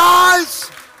arise.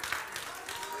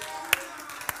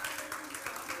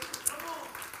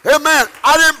 Amen.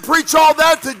 I didn't preach all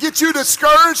that to get you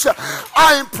discouraged.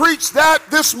 I preached that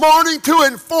this morning to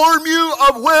inform you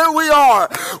of where we are.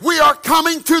 We are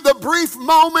coming to the brief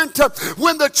moment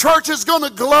when the church is going to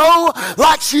glow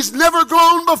like she's never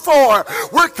glown before.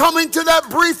 We're coming to that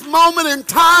brief moment in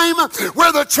time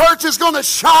where the church is going to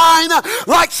shine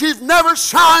like she's never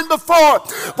shined before.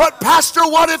 But Pastor,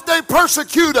 what if they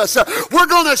persecute us? We're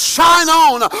going to shine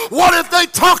on. What if they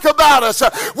talk about us?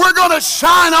 We're going to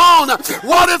shine on.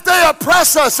 What if they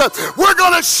oppress us? We're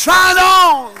going to shine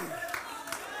on.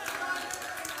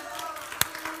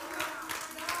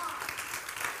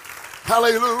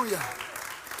 Hallelujah.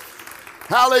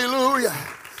 Hallelujah.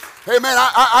 Amen.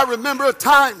 I remember a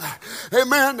time,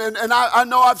 amen, and I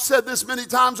know I've said this many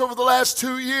times over the last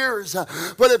 2 years,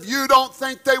 but if you don't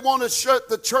think they want to shut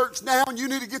the church down, you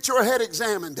need to get your head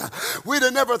examined. We'd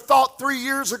have never thought 3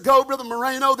 years ago, Brother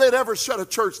Moreno, they'd ever shut a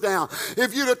church down.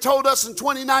 If you'd have told us in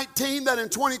 2019 that in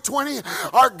 2020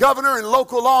 our governor and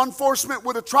local law enforcement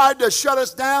would have tried to shut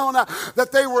us down,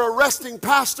 that they were arresting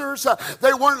pastors,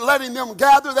 they weren't letting them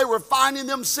gather, they were fining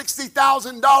them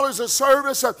 $60,000 a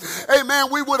service, amen,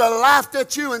 we would have laughed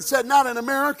at you and said, not in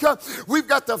America. We've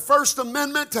got the First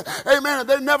Amendment. Amen. And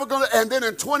they're never going to. And then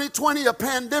in 2020, a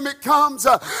pandemic comes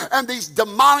and these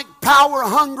demonic,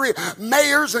 power-hungry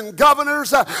mayors and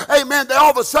governors, amen, they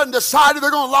all of a sudden decided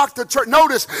they're going to lock the church.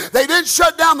 Notice, they didn't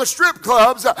shut down the strip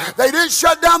clubs. They didn't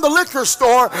shut down the liquor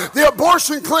store. The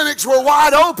abortion clinics were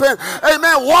wide open.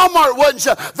 Amen. Walmart wasn't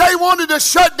shut. They wanted to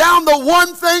shut down the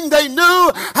one thing they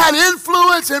knew had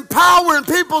influence and power in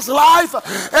people's life,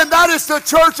 and that is the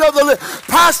church of the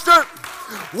Pastor,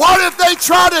 what if they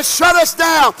try to shut us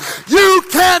down? You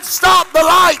can't stop the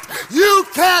light. You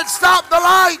can't stop the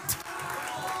light.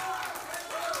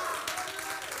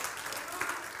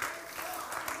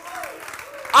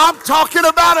 I I'm talking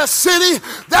about a city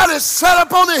that is set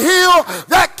up on a hill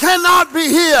that cannot be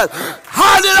hid.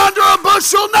 Hide it under a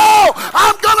bushel? No,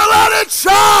 I'm going to let it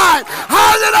shine.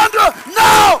 Hide it under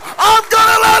no, I'm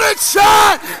going to let it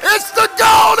shine. It's the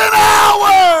golden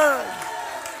hour.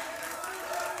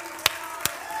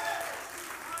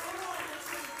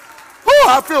 Ooh,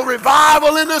 I feel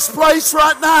revival in this place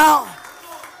right now.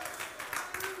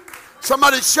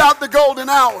 Somebody shout the golden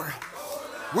hour.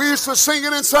 We used to sing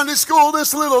it in Sunday school,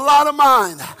 this little light of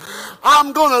mine,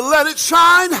 I'm going to let it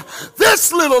shine.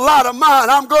 This little light of mine,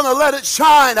 I'm going to let it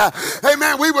shine.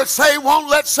 Amen. We would say, won't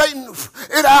let Satan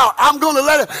it out. I'm going to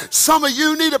let it. Some of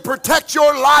you need to protect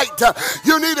your light.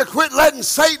 You need to quit letting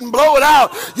Satan blow it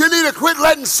out. You need to quit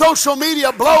letting social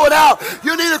media blow it out.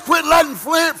 You need to quit letting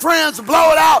friends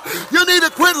blow it out. You need to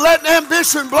quit letting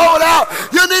ambition blow it out.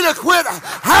 You need to quit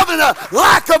having a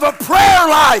lack of a prayer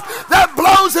life that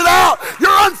blows it out.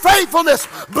 Your unfaithfulness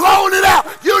blowing it out.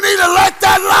 You need to let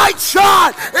that light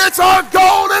shine. It's our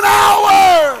golden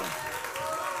hour.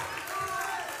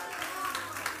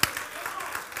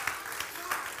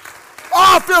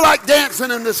 Oh, I feel like dancing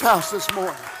in this house this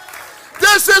morning.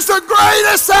 This is the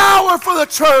greatest hour for the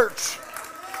church.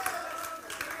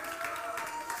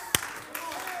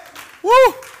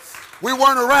 Woo! We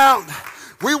weren't around.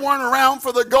 We weren't around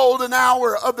for the golden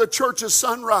hour of the church's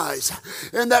sunrise.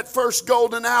 In that first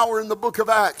golden hour in the book of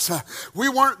Acts. We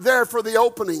weren't there for the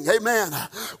opening. Amen.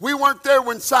 We weren't there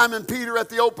when Simon Peter at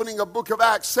the opening of book of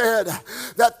Acts said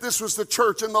that this was the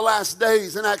church in the last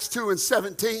days in Acts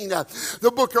 2:17.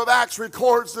 The book of Acts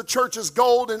records the church's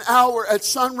golden hour at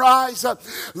sunrise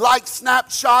like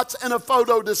snapshots in a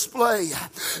photo display.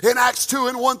 In Acts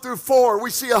 2:1-4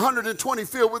 we see 120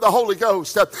 filled with the Holy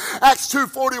Ghost. Acts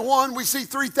 2:41 we see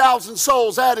 3,000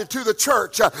 souls added to the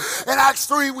church. In Acts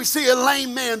 3, we see a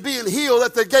lame man being healed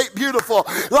at the gate beautiful,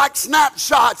 like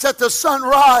snapshots at the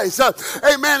sunrise.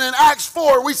 Amen. In Acts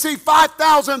 4, we see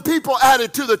 5,000 people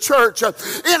added to the church.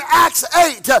 In Acts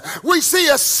 8, we see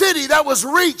a city that was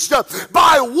reached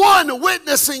by one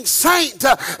witnessing saint.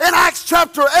 In Acts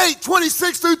chapter 8,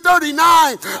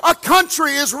 26-39, a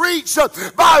country is reached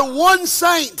by one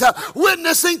saint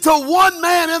witnessing to one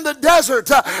man in the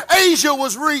desert. Asia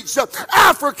was reached.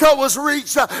 Africa was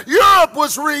reached. Europe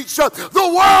was reached.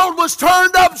 The world was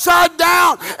turned upside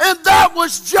down. And that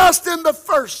was just in the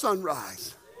first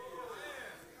sunrise.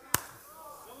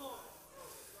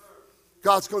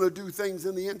 God's going to do things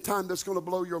in the end time that's going to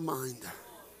blow your mind.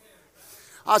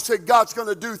 I said God's going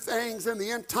to do things in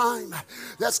the end time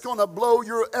that's going to blow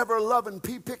your ever-loving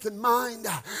pea-picking mind.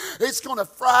 It's going to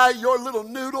fry your little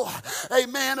noodle,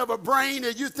 amen, of a brain,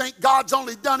 and you think God's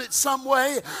only done it some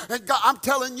way. And God, I'm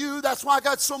telling you, that's why I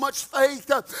got so much faith.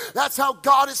 That's how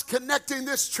God is connecting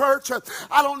this church.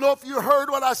 I don't know if you heard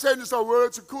what I said. And you said, well,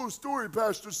 it's a cool story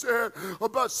Pastor said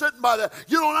about sitting by that.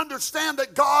 You don't understand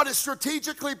that God is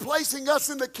strategically placing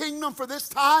us in the kingdom for this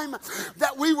time,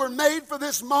 that we were made for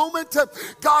this moment.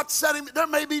 God said him, there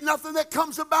may be nothing that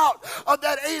comes about of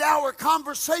that 8-hour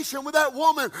conversation with that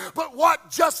woman, but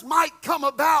what just might come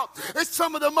about is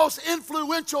some of the most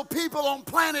influential people on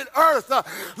planet Earth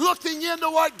looking into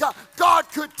what God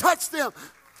could touch them.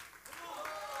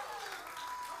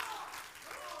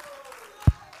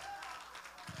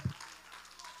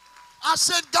 I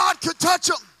said God could touch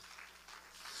them.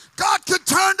 God could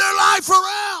turn their life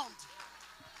around.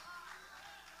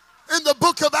 In the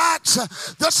book of Acts,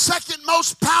 the second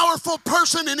most powerful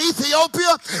person in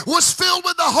Ethiopia was filled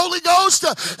with the Holy Ghost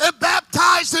and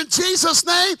baptized in Jesus'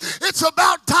 name. It's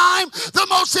about time the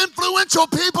most influential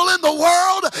people in the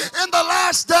world in the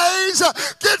last days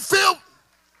get filled.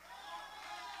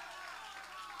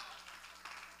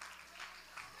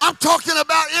 I'm talking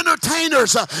about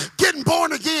entertainers getting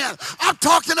born again. I'm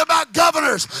talking about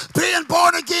governors being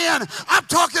born again. I'm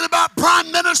talking about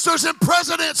prime ministers and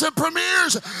presidents and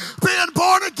premiers being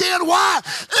born again. Why?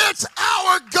 It's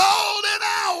our golden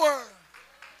hour.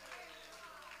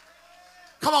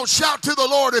 Come on, shout to the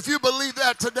Lord if you believe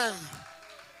that today.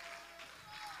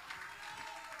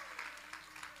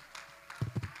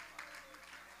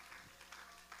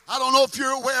 I don't know if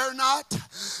you're aware or not.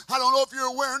 I don't know if you're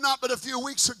aware or not, but a few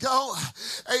weeks ago,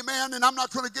 amen, and I'm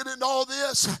not going to get into all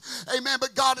this, amen,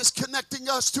 but God is connecting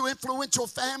us to influential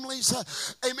families,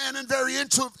 amen, in very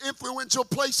influential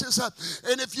places.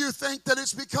 And if you think that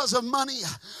it's because of money,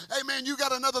 amen, you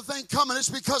got another thing coming. It's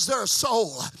because they're a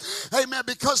soul. Amen,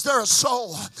 because they're a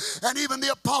soul. And even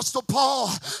the Apostle Paul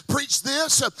preached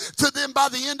this to them by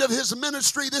the end of his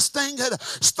ministry. This thing had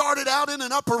started out in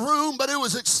an upper room, but it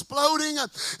was exploding.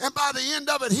 And by the end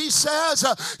of it, he says,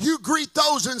 says, you greet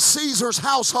those in Caesar's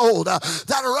household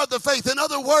that are of the faith. In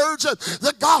other words,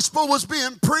 the gospel was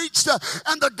being preached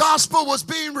and the gospel was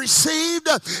being received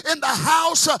in the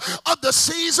house of the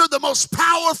Caesar, the most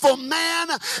powerful man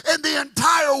in the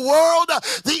entire world,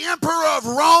 the emperor of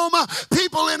Rome.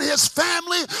 People in his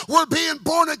family were being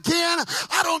born again.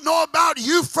 I don't know about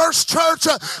you, First Church,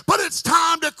 but it's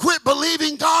time to quit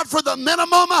believing God for the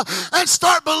minimum and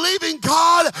start believing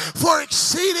God for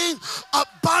exceeding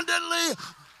abundantly.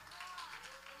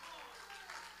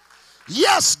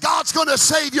 Yes, God's going to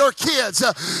save your kids.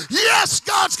 Yes,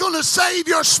 God's going to save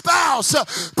your spouse.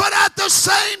 But at the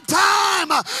same time,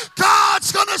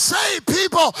 God's going to save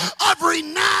people of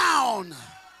renown.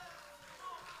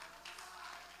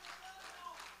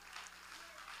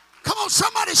 Come on,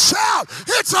 somebody shout.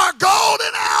 It's our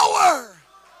golden hour.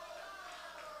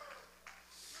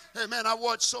 Amen. I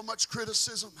watched so much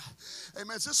criticism.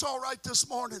 Amen. Is this all right this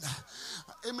morning?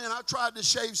 Amen. I tried to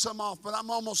shave some off, but I'm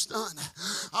almost done.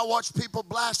 I watched people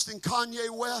blasting Kanye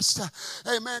West.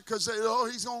 Amen. Because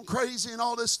he's going crazy and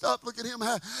all this stuff. Look at him.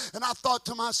 And I thought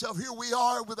to myself, here we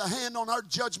are with a hand on our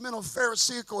judgmental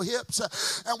Pharisaical hips.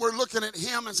 And we're looking at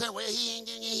him and saying, well, he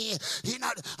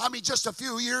not. I mean, just a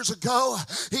few years ago,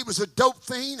 he was a dope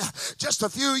fiend. Just a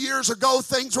few years ago,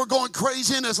 things were going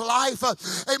crazy in his life.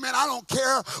 Amen. I don't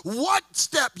care what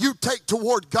step you take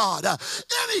toward God.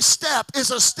 Any step is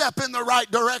a step in the right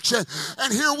direction.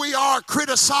 And here we are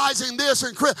criticizing this.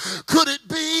 And could it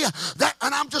be that,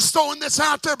 and I'm just throwing this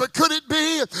out there, but could it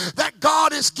be that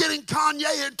God is getting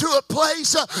Kanye into a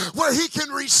place where he can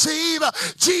receive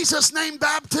Jesus' name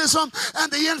baptism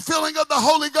and the infilling of the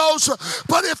Holy Ghost?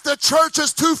 But if the church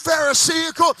is too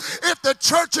Pharisaical, if the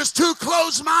church is too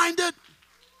close-minded,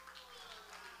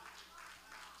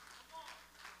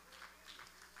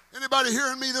 anybody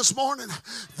hearing me this morning?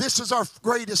 This is our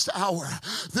greatest hour.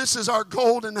 This is our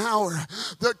golden hour.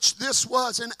 This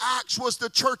was, in Acts, was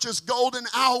the church's golden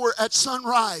hour at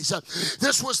sunrise.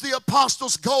 This was the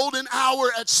apostles' golden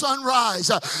hour at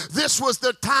sunrise. This was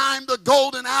the time, the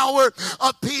golden hour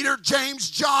of Peter,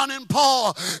 James, John, and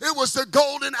Paul. It was the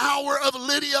golden hour of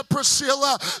Lydia,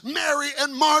 Priscilla, Mary,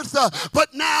 and Martha.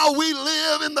 But now we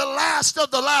live in the last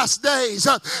of the last days.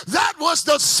 That was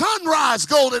the sunrise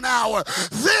golden hour.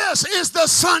 This is the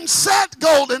sunset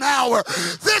golden hour.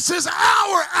 This is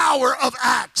our hour of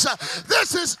Acts.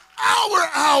 This is our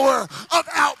hour of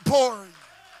outpouring.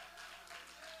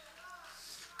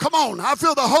 Come on, I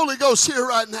feel the Holy Ghost here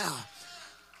right now.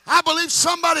 I believe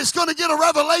somebody's going to get a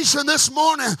revelation this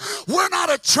morning. We're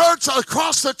not a church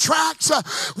across the tracks.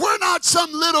 We're not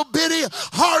some little bitty,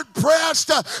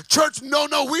 hard-pressed church. No,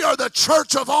 we are the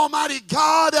church of Almighty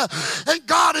God. And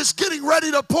God is getting ready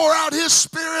to pour out His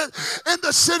Spirit in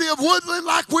the city of Woodland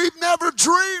like we've never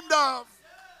dreamed of.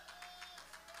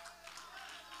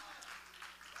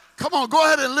 Come on, go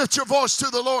ahead and lift your voice to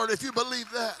the Lord if you believe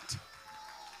that.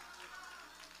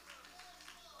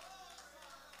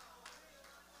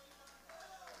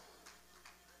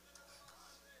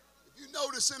 If you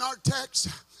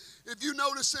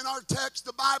notice in our text,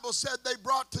 the Bible said they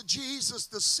brought to Jesus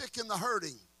the sick and the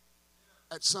hurting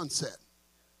at sunset.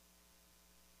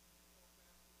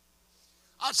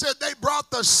 I said they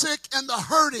brought the sick and the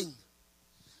hurting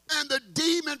and the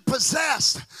demon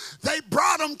possessed. They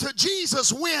brought them to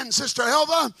Jesus when, Sister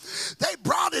Helva? They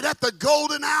brought it at the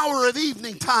golden hour of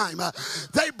evening time.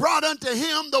 They brought unto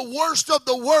him the worst of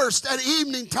the worst at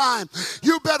evening time.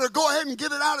 You better go ahead and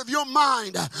get it out of your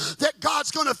mind that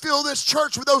God's going to fill this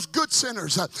church with those good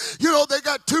sinners. You know, they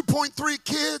got 2.3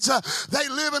 kids. They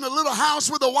live in a little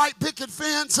house with a white picket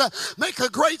fence, make a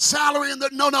great salary. And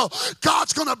no,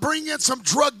 God's going to bring in some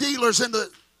drug dealers in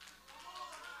the...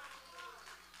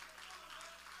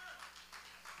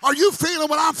 Are you feeling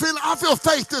what I'm feeling? I feel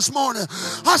faith this morning.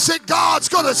 I said God's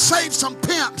going to save some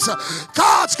pimps.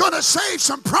 God's going to save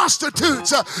some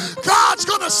prostitutes. God's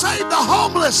going to save the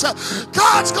homeless.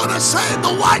 God's going to save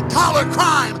the white-collar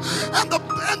crime and the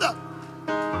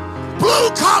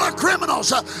blue-collar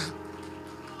criminals.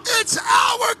 It's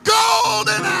our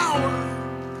golden hour.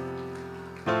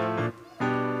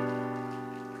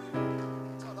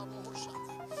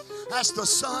 As the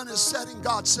sun is setting,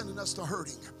 God's sending us to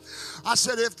hurting. I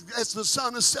said, if as the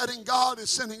sun is setting, God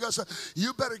is sending us.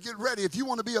 You better get ready. If you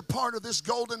want to be a part of this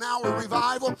golden hour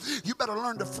revival, you better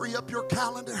learn to free up your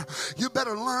calendar. You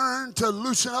better learn to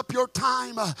loosen up your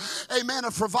time, amen,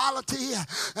 of frivolity.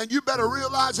 And you better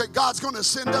realize that God's going to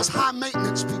send us high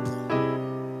maintenance people.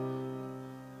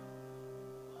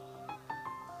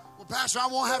 Well, Pastor, I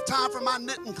won't have time for my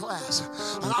knitting class,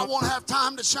 and I won't have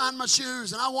time to shine my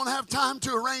shoes, and I won't have time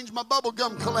to arrange my bubble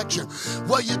gum collection.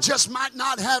 Well, you just might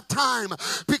not have time,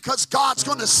 because God's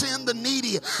going to send the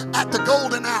needy at the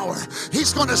golden hour.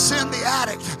 He's going to send the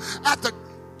addict at the...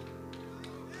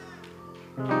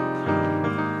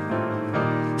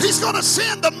 He's going to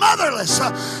send the motherless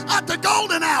at the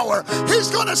golden hour. He's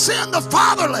going to send the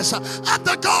fatherless at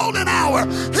the golden hour.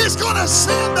 He's going to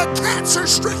send the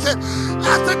cancer-stricken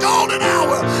at the golden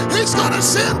hour. He's going to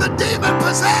send the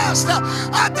demon-possessed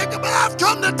at the... But I've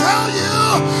come to tell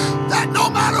you that no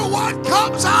matter what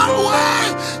comes our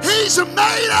way, He's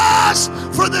made us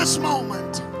for this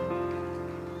moment.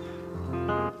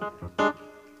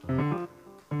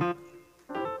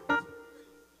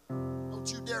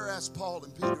 Don't you dare ask Paul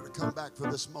and Peter to come back for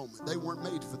this moment. They weren't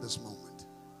made for this moment.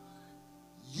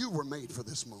 You were made for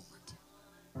this moment.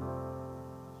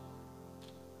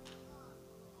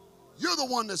 You're the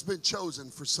one that's been chosen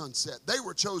for sunset. They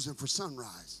were chosen for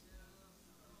sunrise.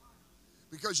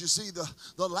 Because you see,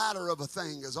 the latter of a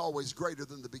thing is always greater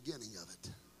than the beginning of it.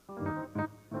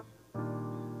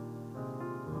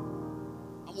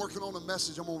 I'm working on a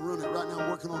message. I'm going to ruin it right now. I'm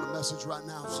working on a message right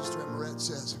now. Sister Emerette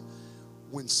says,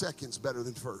 when second's better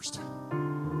than first.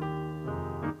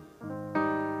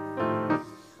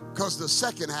 Because the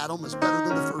second Adam is better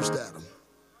than the first Adam.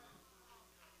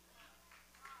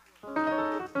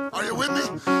 Are you with me?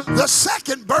 The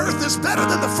second birth is better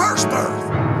than the first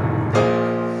birth.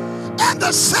 And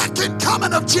the second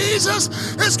coming of Jesus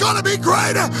is going to be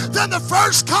greater than the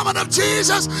first coming of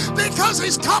Jesus, because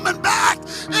He's coming back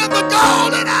in the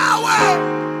golden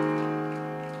hour.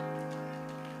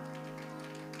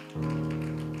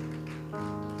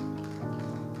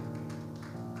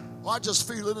 I just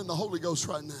feel it in the Holy Ghost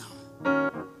right now.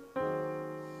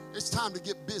 It's time to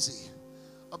get busy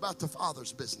about the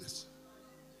Father's business.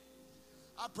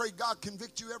 I pray God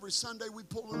convict you every Sunday we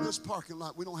pull in this parking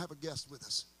lot. We don't have a guest with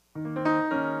us. I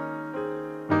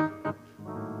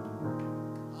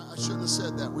shouldn't have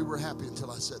said that. We were happy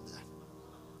until I said that.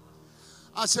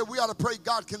 I said we ought to pray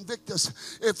God convict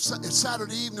us if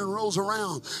Saturday evening rolls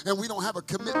around and we don't have a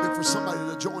commitment for somebody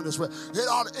to join us with. It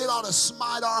ought to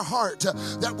smite our heart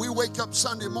that we wake up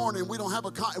Sunday morning, we don't have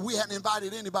we hadn't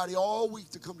invited anybody all week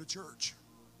to come to church.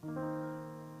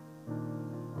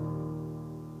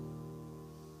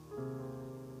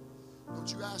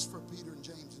 Don't you ask for Peter and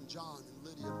James and John and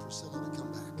Lydia and Priscilla to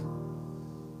come back.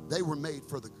 They were made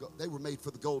for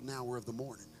the golden hour of the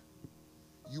morning.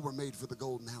 You were made for the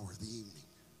golden hour of the evening.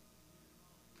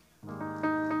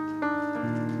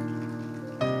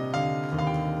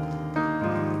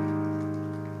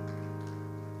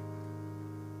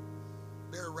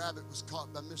 Bear Rabbit was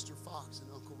caught by Mr. Fox in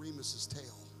Uncle Remus's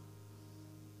tail.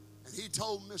 And he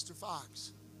told Mr.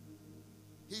 Fox,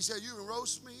 he said, you can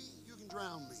roast me, you can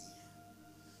drown me.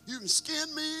 You can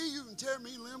skin me, you can tear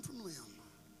me limb from limb.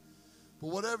 But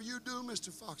whatever you do,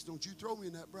 Mr. Fox, don't you throw me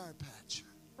in that briar patch.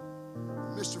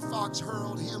 Mr. Fox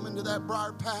hurled him into that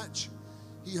briar patch.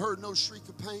 He heard no shriek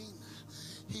of pain.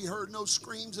 He heard no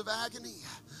screams of agony.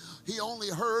 He only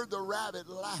heard the rabbit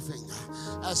laughing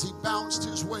as he bounced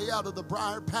his way out of the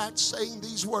briar patch, saying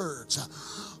these words.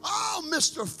 Oh,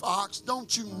 Mr. Fox,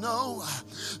 don't you know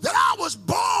that I was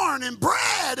born and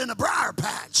bred in a briar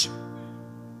patch?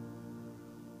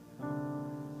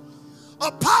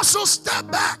 Apostle,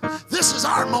 step back. This is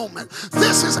our moment.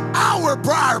 This is our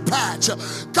briar patch.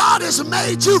 God has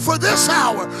made you for this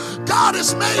hour. God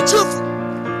has made you for...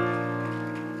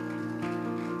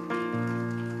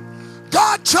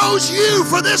 God chose you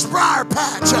for this briar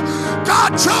patch.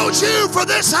 God chose you for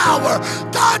this hour.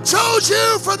 God chose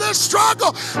you for this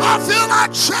struggle. I feel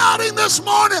like shouting this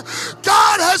morning.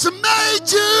 God has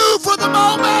made you for the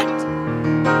moment.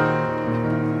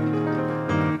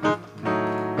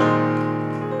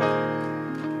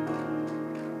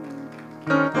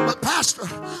 Pastor,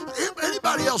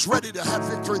 anybody else ready to have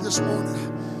victory this morning?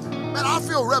 Man, I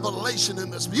feel revelation in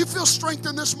this. You feel strength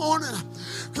in this morning?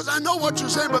 Because I know what you're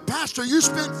saying, but Pastor, you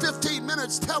spent 15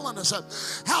 minutes telling us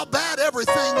how bad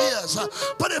everything is.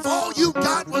 But if all you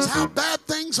got was how bad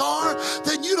things are,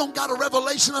 then you don't got a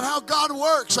revelation of how God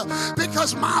works.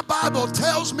 Because my Bible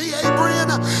tells me, Adrian,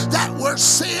 that where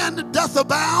sin doth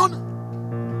abound.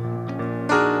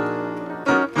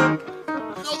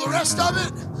 You know the rest of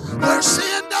it? Where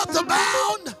sin doth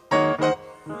abound,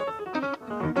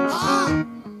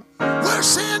 where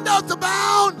sin doth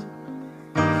abound,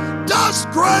 does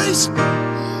grace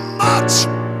much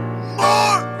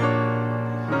more.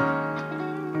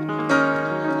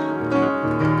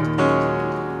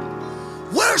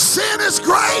 Where sin is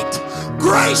great,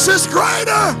 grace is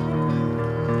greater.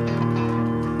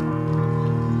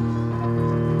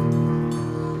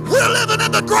 We're living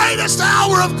in the greatest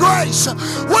hour of grace.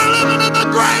 We're living in the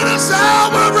greatest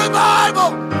hour of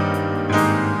revival.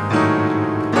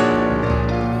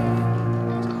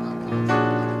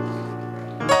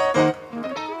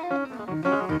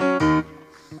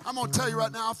 I'm going to tell you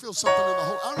right now, I feel something in the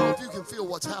whole. I don't know if you can feel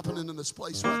what's happening in this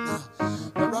place right now.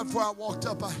 But right before I walked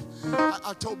up,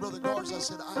 I told Brother Garza, I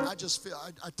said, I just feel,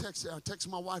 I texted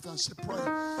my wife and I said, pray.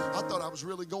 I thought I was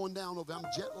really going down over. I'm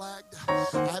jet lagged.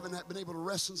 I haven't been able to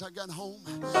rest since I got home.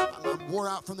 I'm wore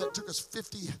out from that. It took us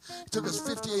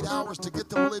 58 hours to get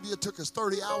to Bolivia. It took us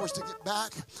 30 hours to get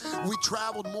back. We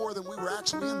traveled more than we were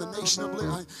actually in the nation of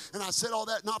Bolivia. And I said all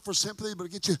that not for sympathy, but to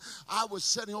get you. I was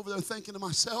sitting over there thinking to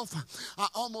myself, I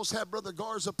almost had Brother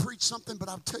Garza preach something, but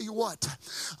I'll tell you what,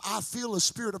 I feel a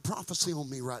spirit of prophecy on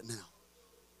me right now.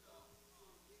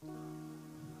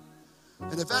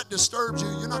 And if that disturbs you,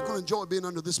 you're not going to enjoy being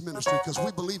under this ministry, because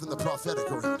we believe in the prophetic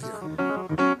around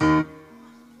here.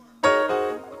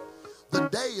 The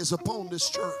day is upon this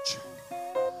church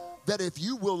that if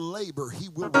you will labor, he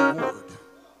will reward.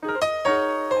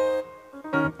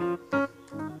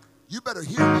 You better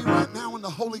hear me right now in the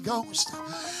Holy Ghost.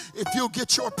 If you'll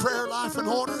get your prayer life in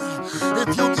order,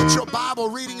 if you'll get your Bible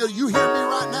reading, you hear me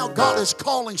right now, God is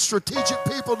calling strategic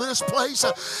people to this place.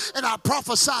 And I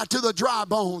prophesy to the dry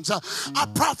bones. I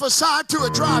prophesy to a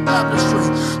dry baptistry.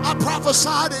 I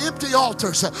prophesy to empty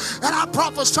altars. And I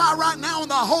prophesy right now in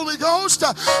the Holy Ghost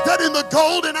that in the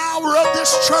golden hour of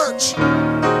this church,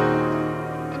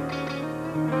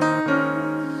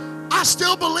 I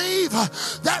still believe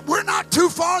that we're not too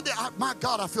far. My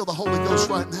God, I feel the Holy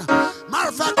Ghost right now. Matter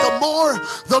of fact,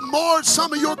 the more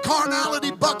some of your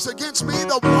carnality bucks against me,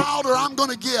 the wilder I'm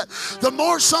going to get. The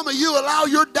more some of you allow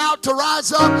your doubt to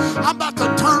rise up, I'm about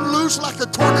to turn loose like a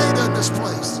tornado in this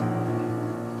place.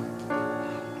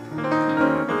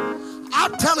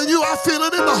 I'm telling you, I feel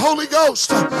it in the Holy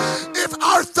Ghost. If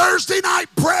our Thursday night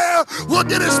prayer will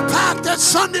get us packed at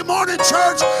Sunday morning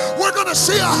church, we're going to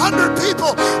see 100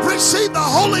 people receive the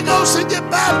Holy Ghost and get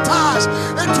baptized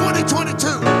in 2022.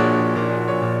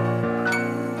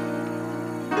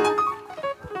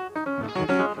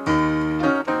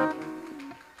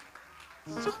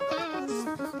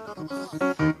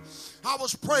 I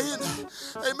was praying,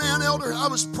 amen, elder, I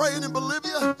was praying in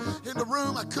Bolivia, in the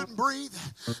room, I couldn't breathe,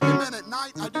 amen, at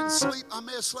night, I didn't sleep, I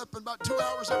may have slept about 2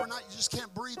 hours every night, you just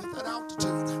can't breathe at that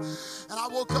altitude, and I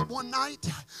woke up one night,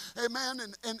 amen,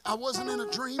 and I wasn't in a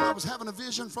dream, I was having a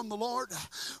vision from the Lord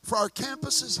for our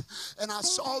campuses, and I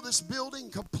saw this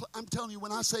building, I'm telling you,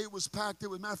 when I say it was packed,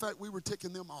 matter of fact, we were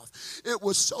ticking them off, it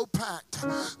was so packed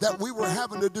that we were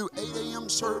having to do 8 a.m.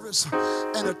 service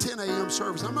and a 10 a.m.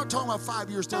 service. I'm not talking about 5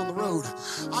 years down the road.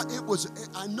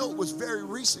 I know it was very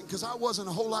recent because I wasn't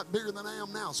a whole lot bigger than I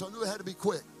am now, so I knew it had to be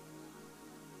quick.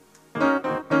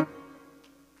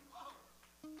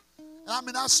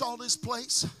 I saw this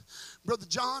place, Brother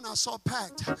John, I saw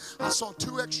packed. I saw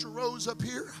 2 extra rows up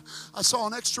here. I saw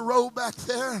an extra row back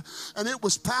there, and it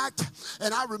was packed.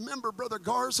 And I remember Brother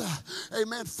Garza,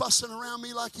 amen, fussing around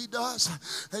me like he does,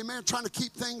 amen, trying to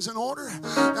keep things in order.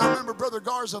 And I remember Brother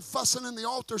Garza fussing in the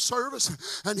altar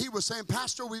service, and he was saying,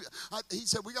 Pastor, he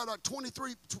said, we got like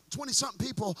 20-something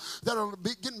people that are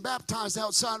getting baptized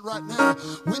outside right now.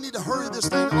 We need to hurry this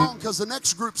thing along because the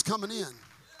next group's coming in.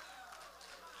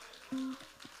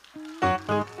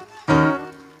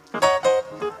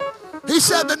 He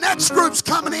said, the next group's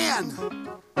coming in.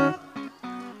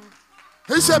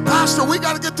 He said, Pastor, we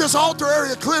got to get this altar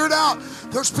area cleared out.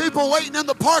 There's people waiting in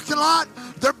the parking lot.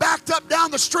 They're backed up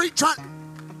down the street trying.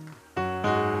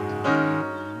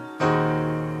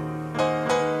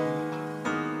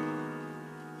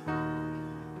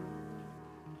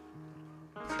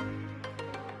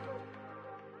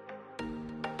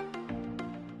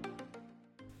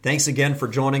 Thanks again for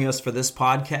joining us for this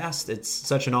podcast. It's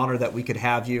such an honor that we could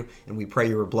have you, and we pray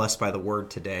you were blessed by the word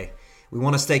today. We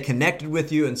want to stay connected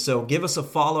with you, and so give us a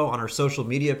follow on our social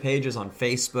media pages on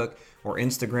Facebook or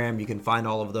Instagram. You can find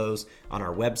all of those on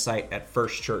our website at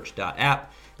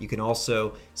firstchurch.app. You can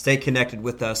also stay connected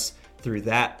with us through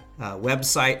that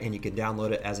website, and you can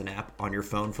download it as an app on your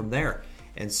phone from there.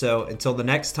 And so until the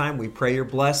next time, we pray you're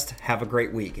blessed. Have a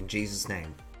great week in Jesus'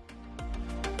 name.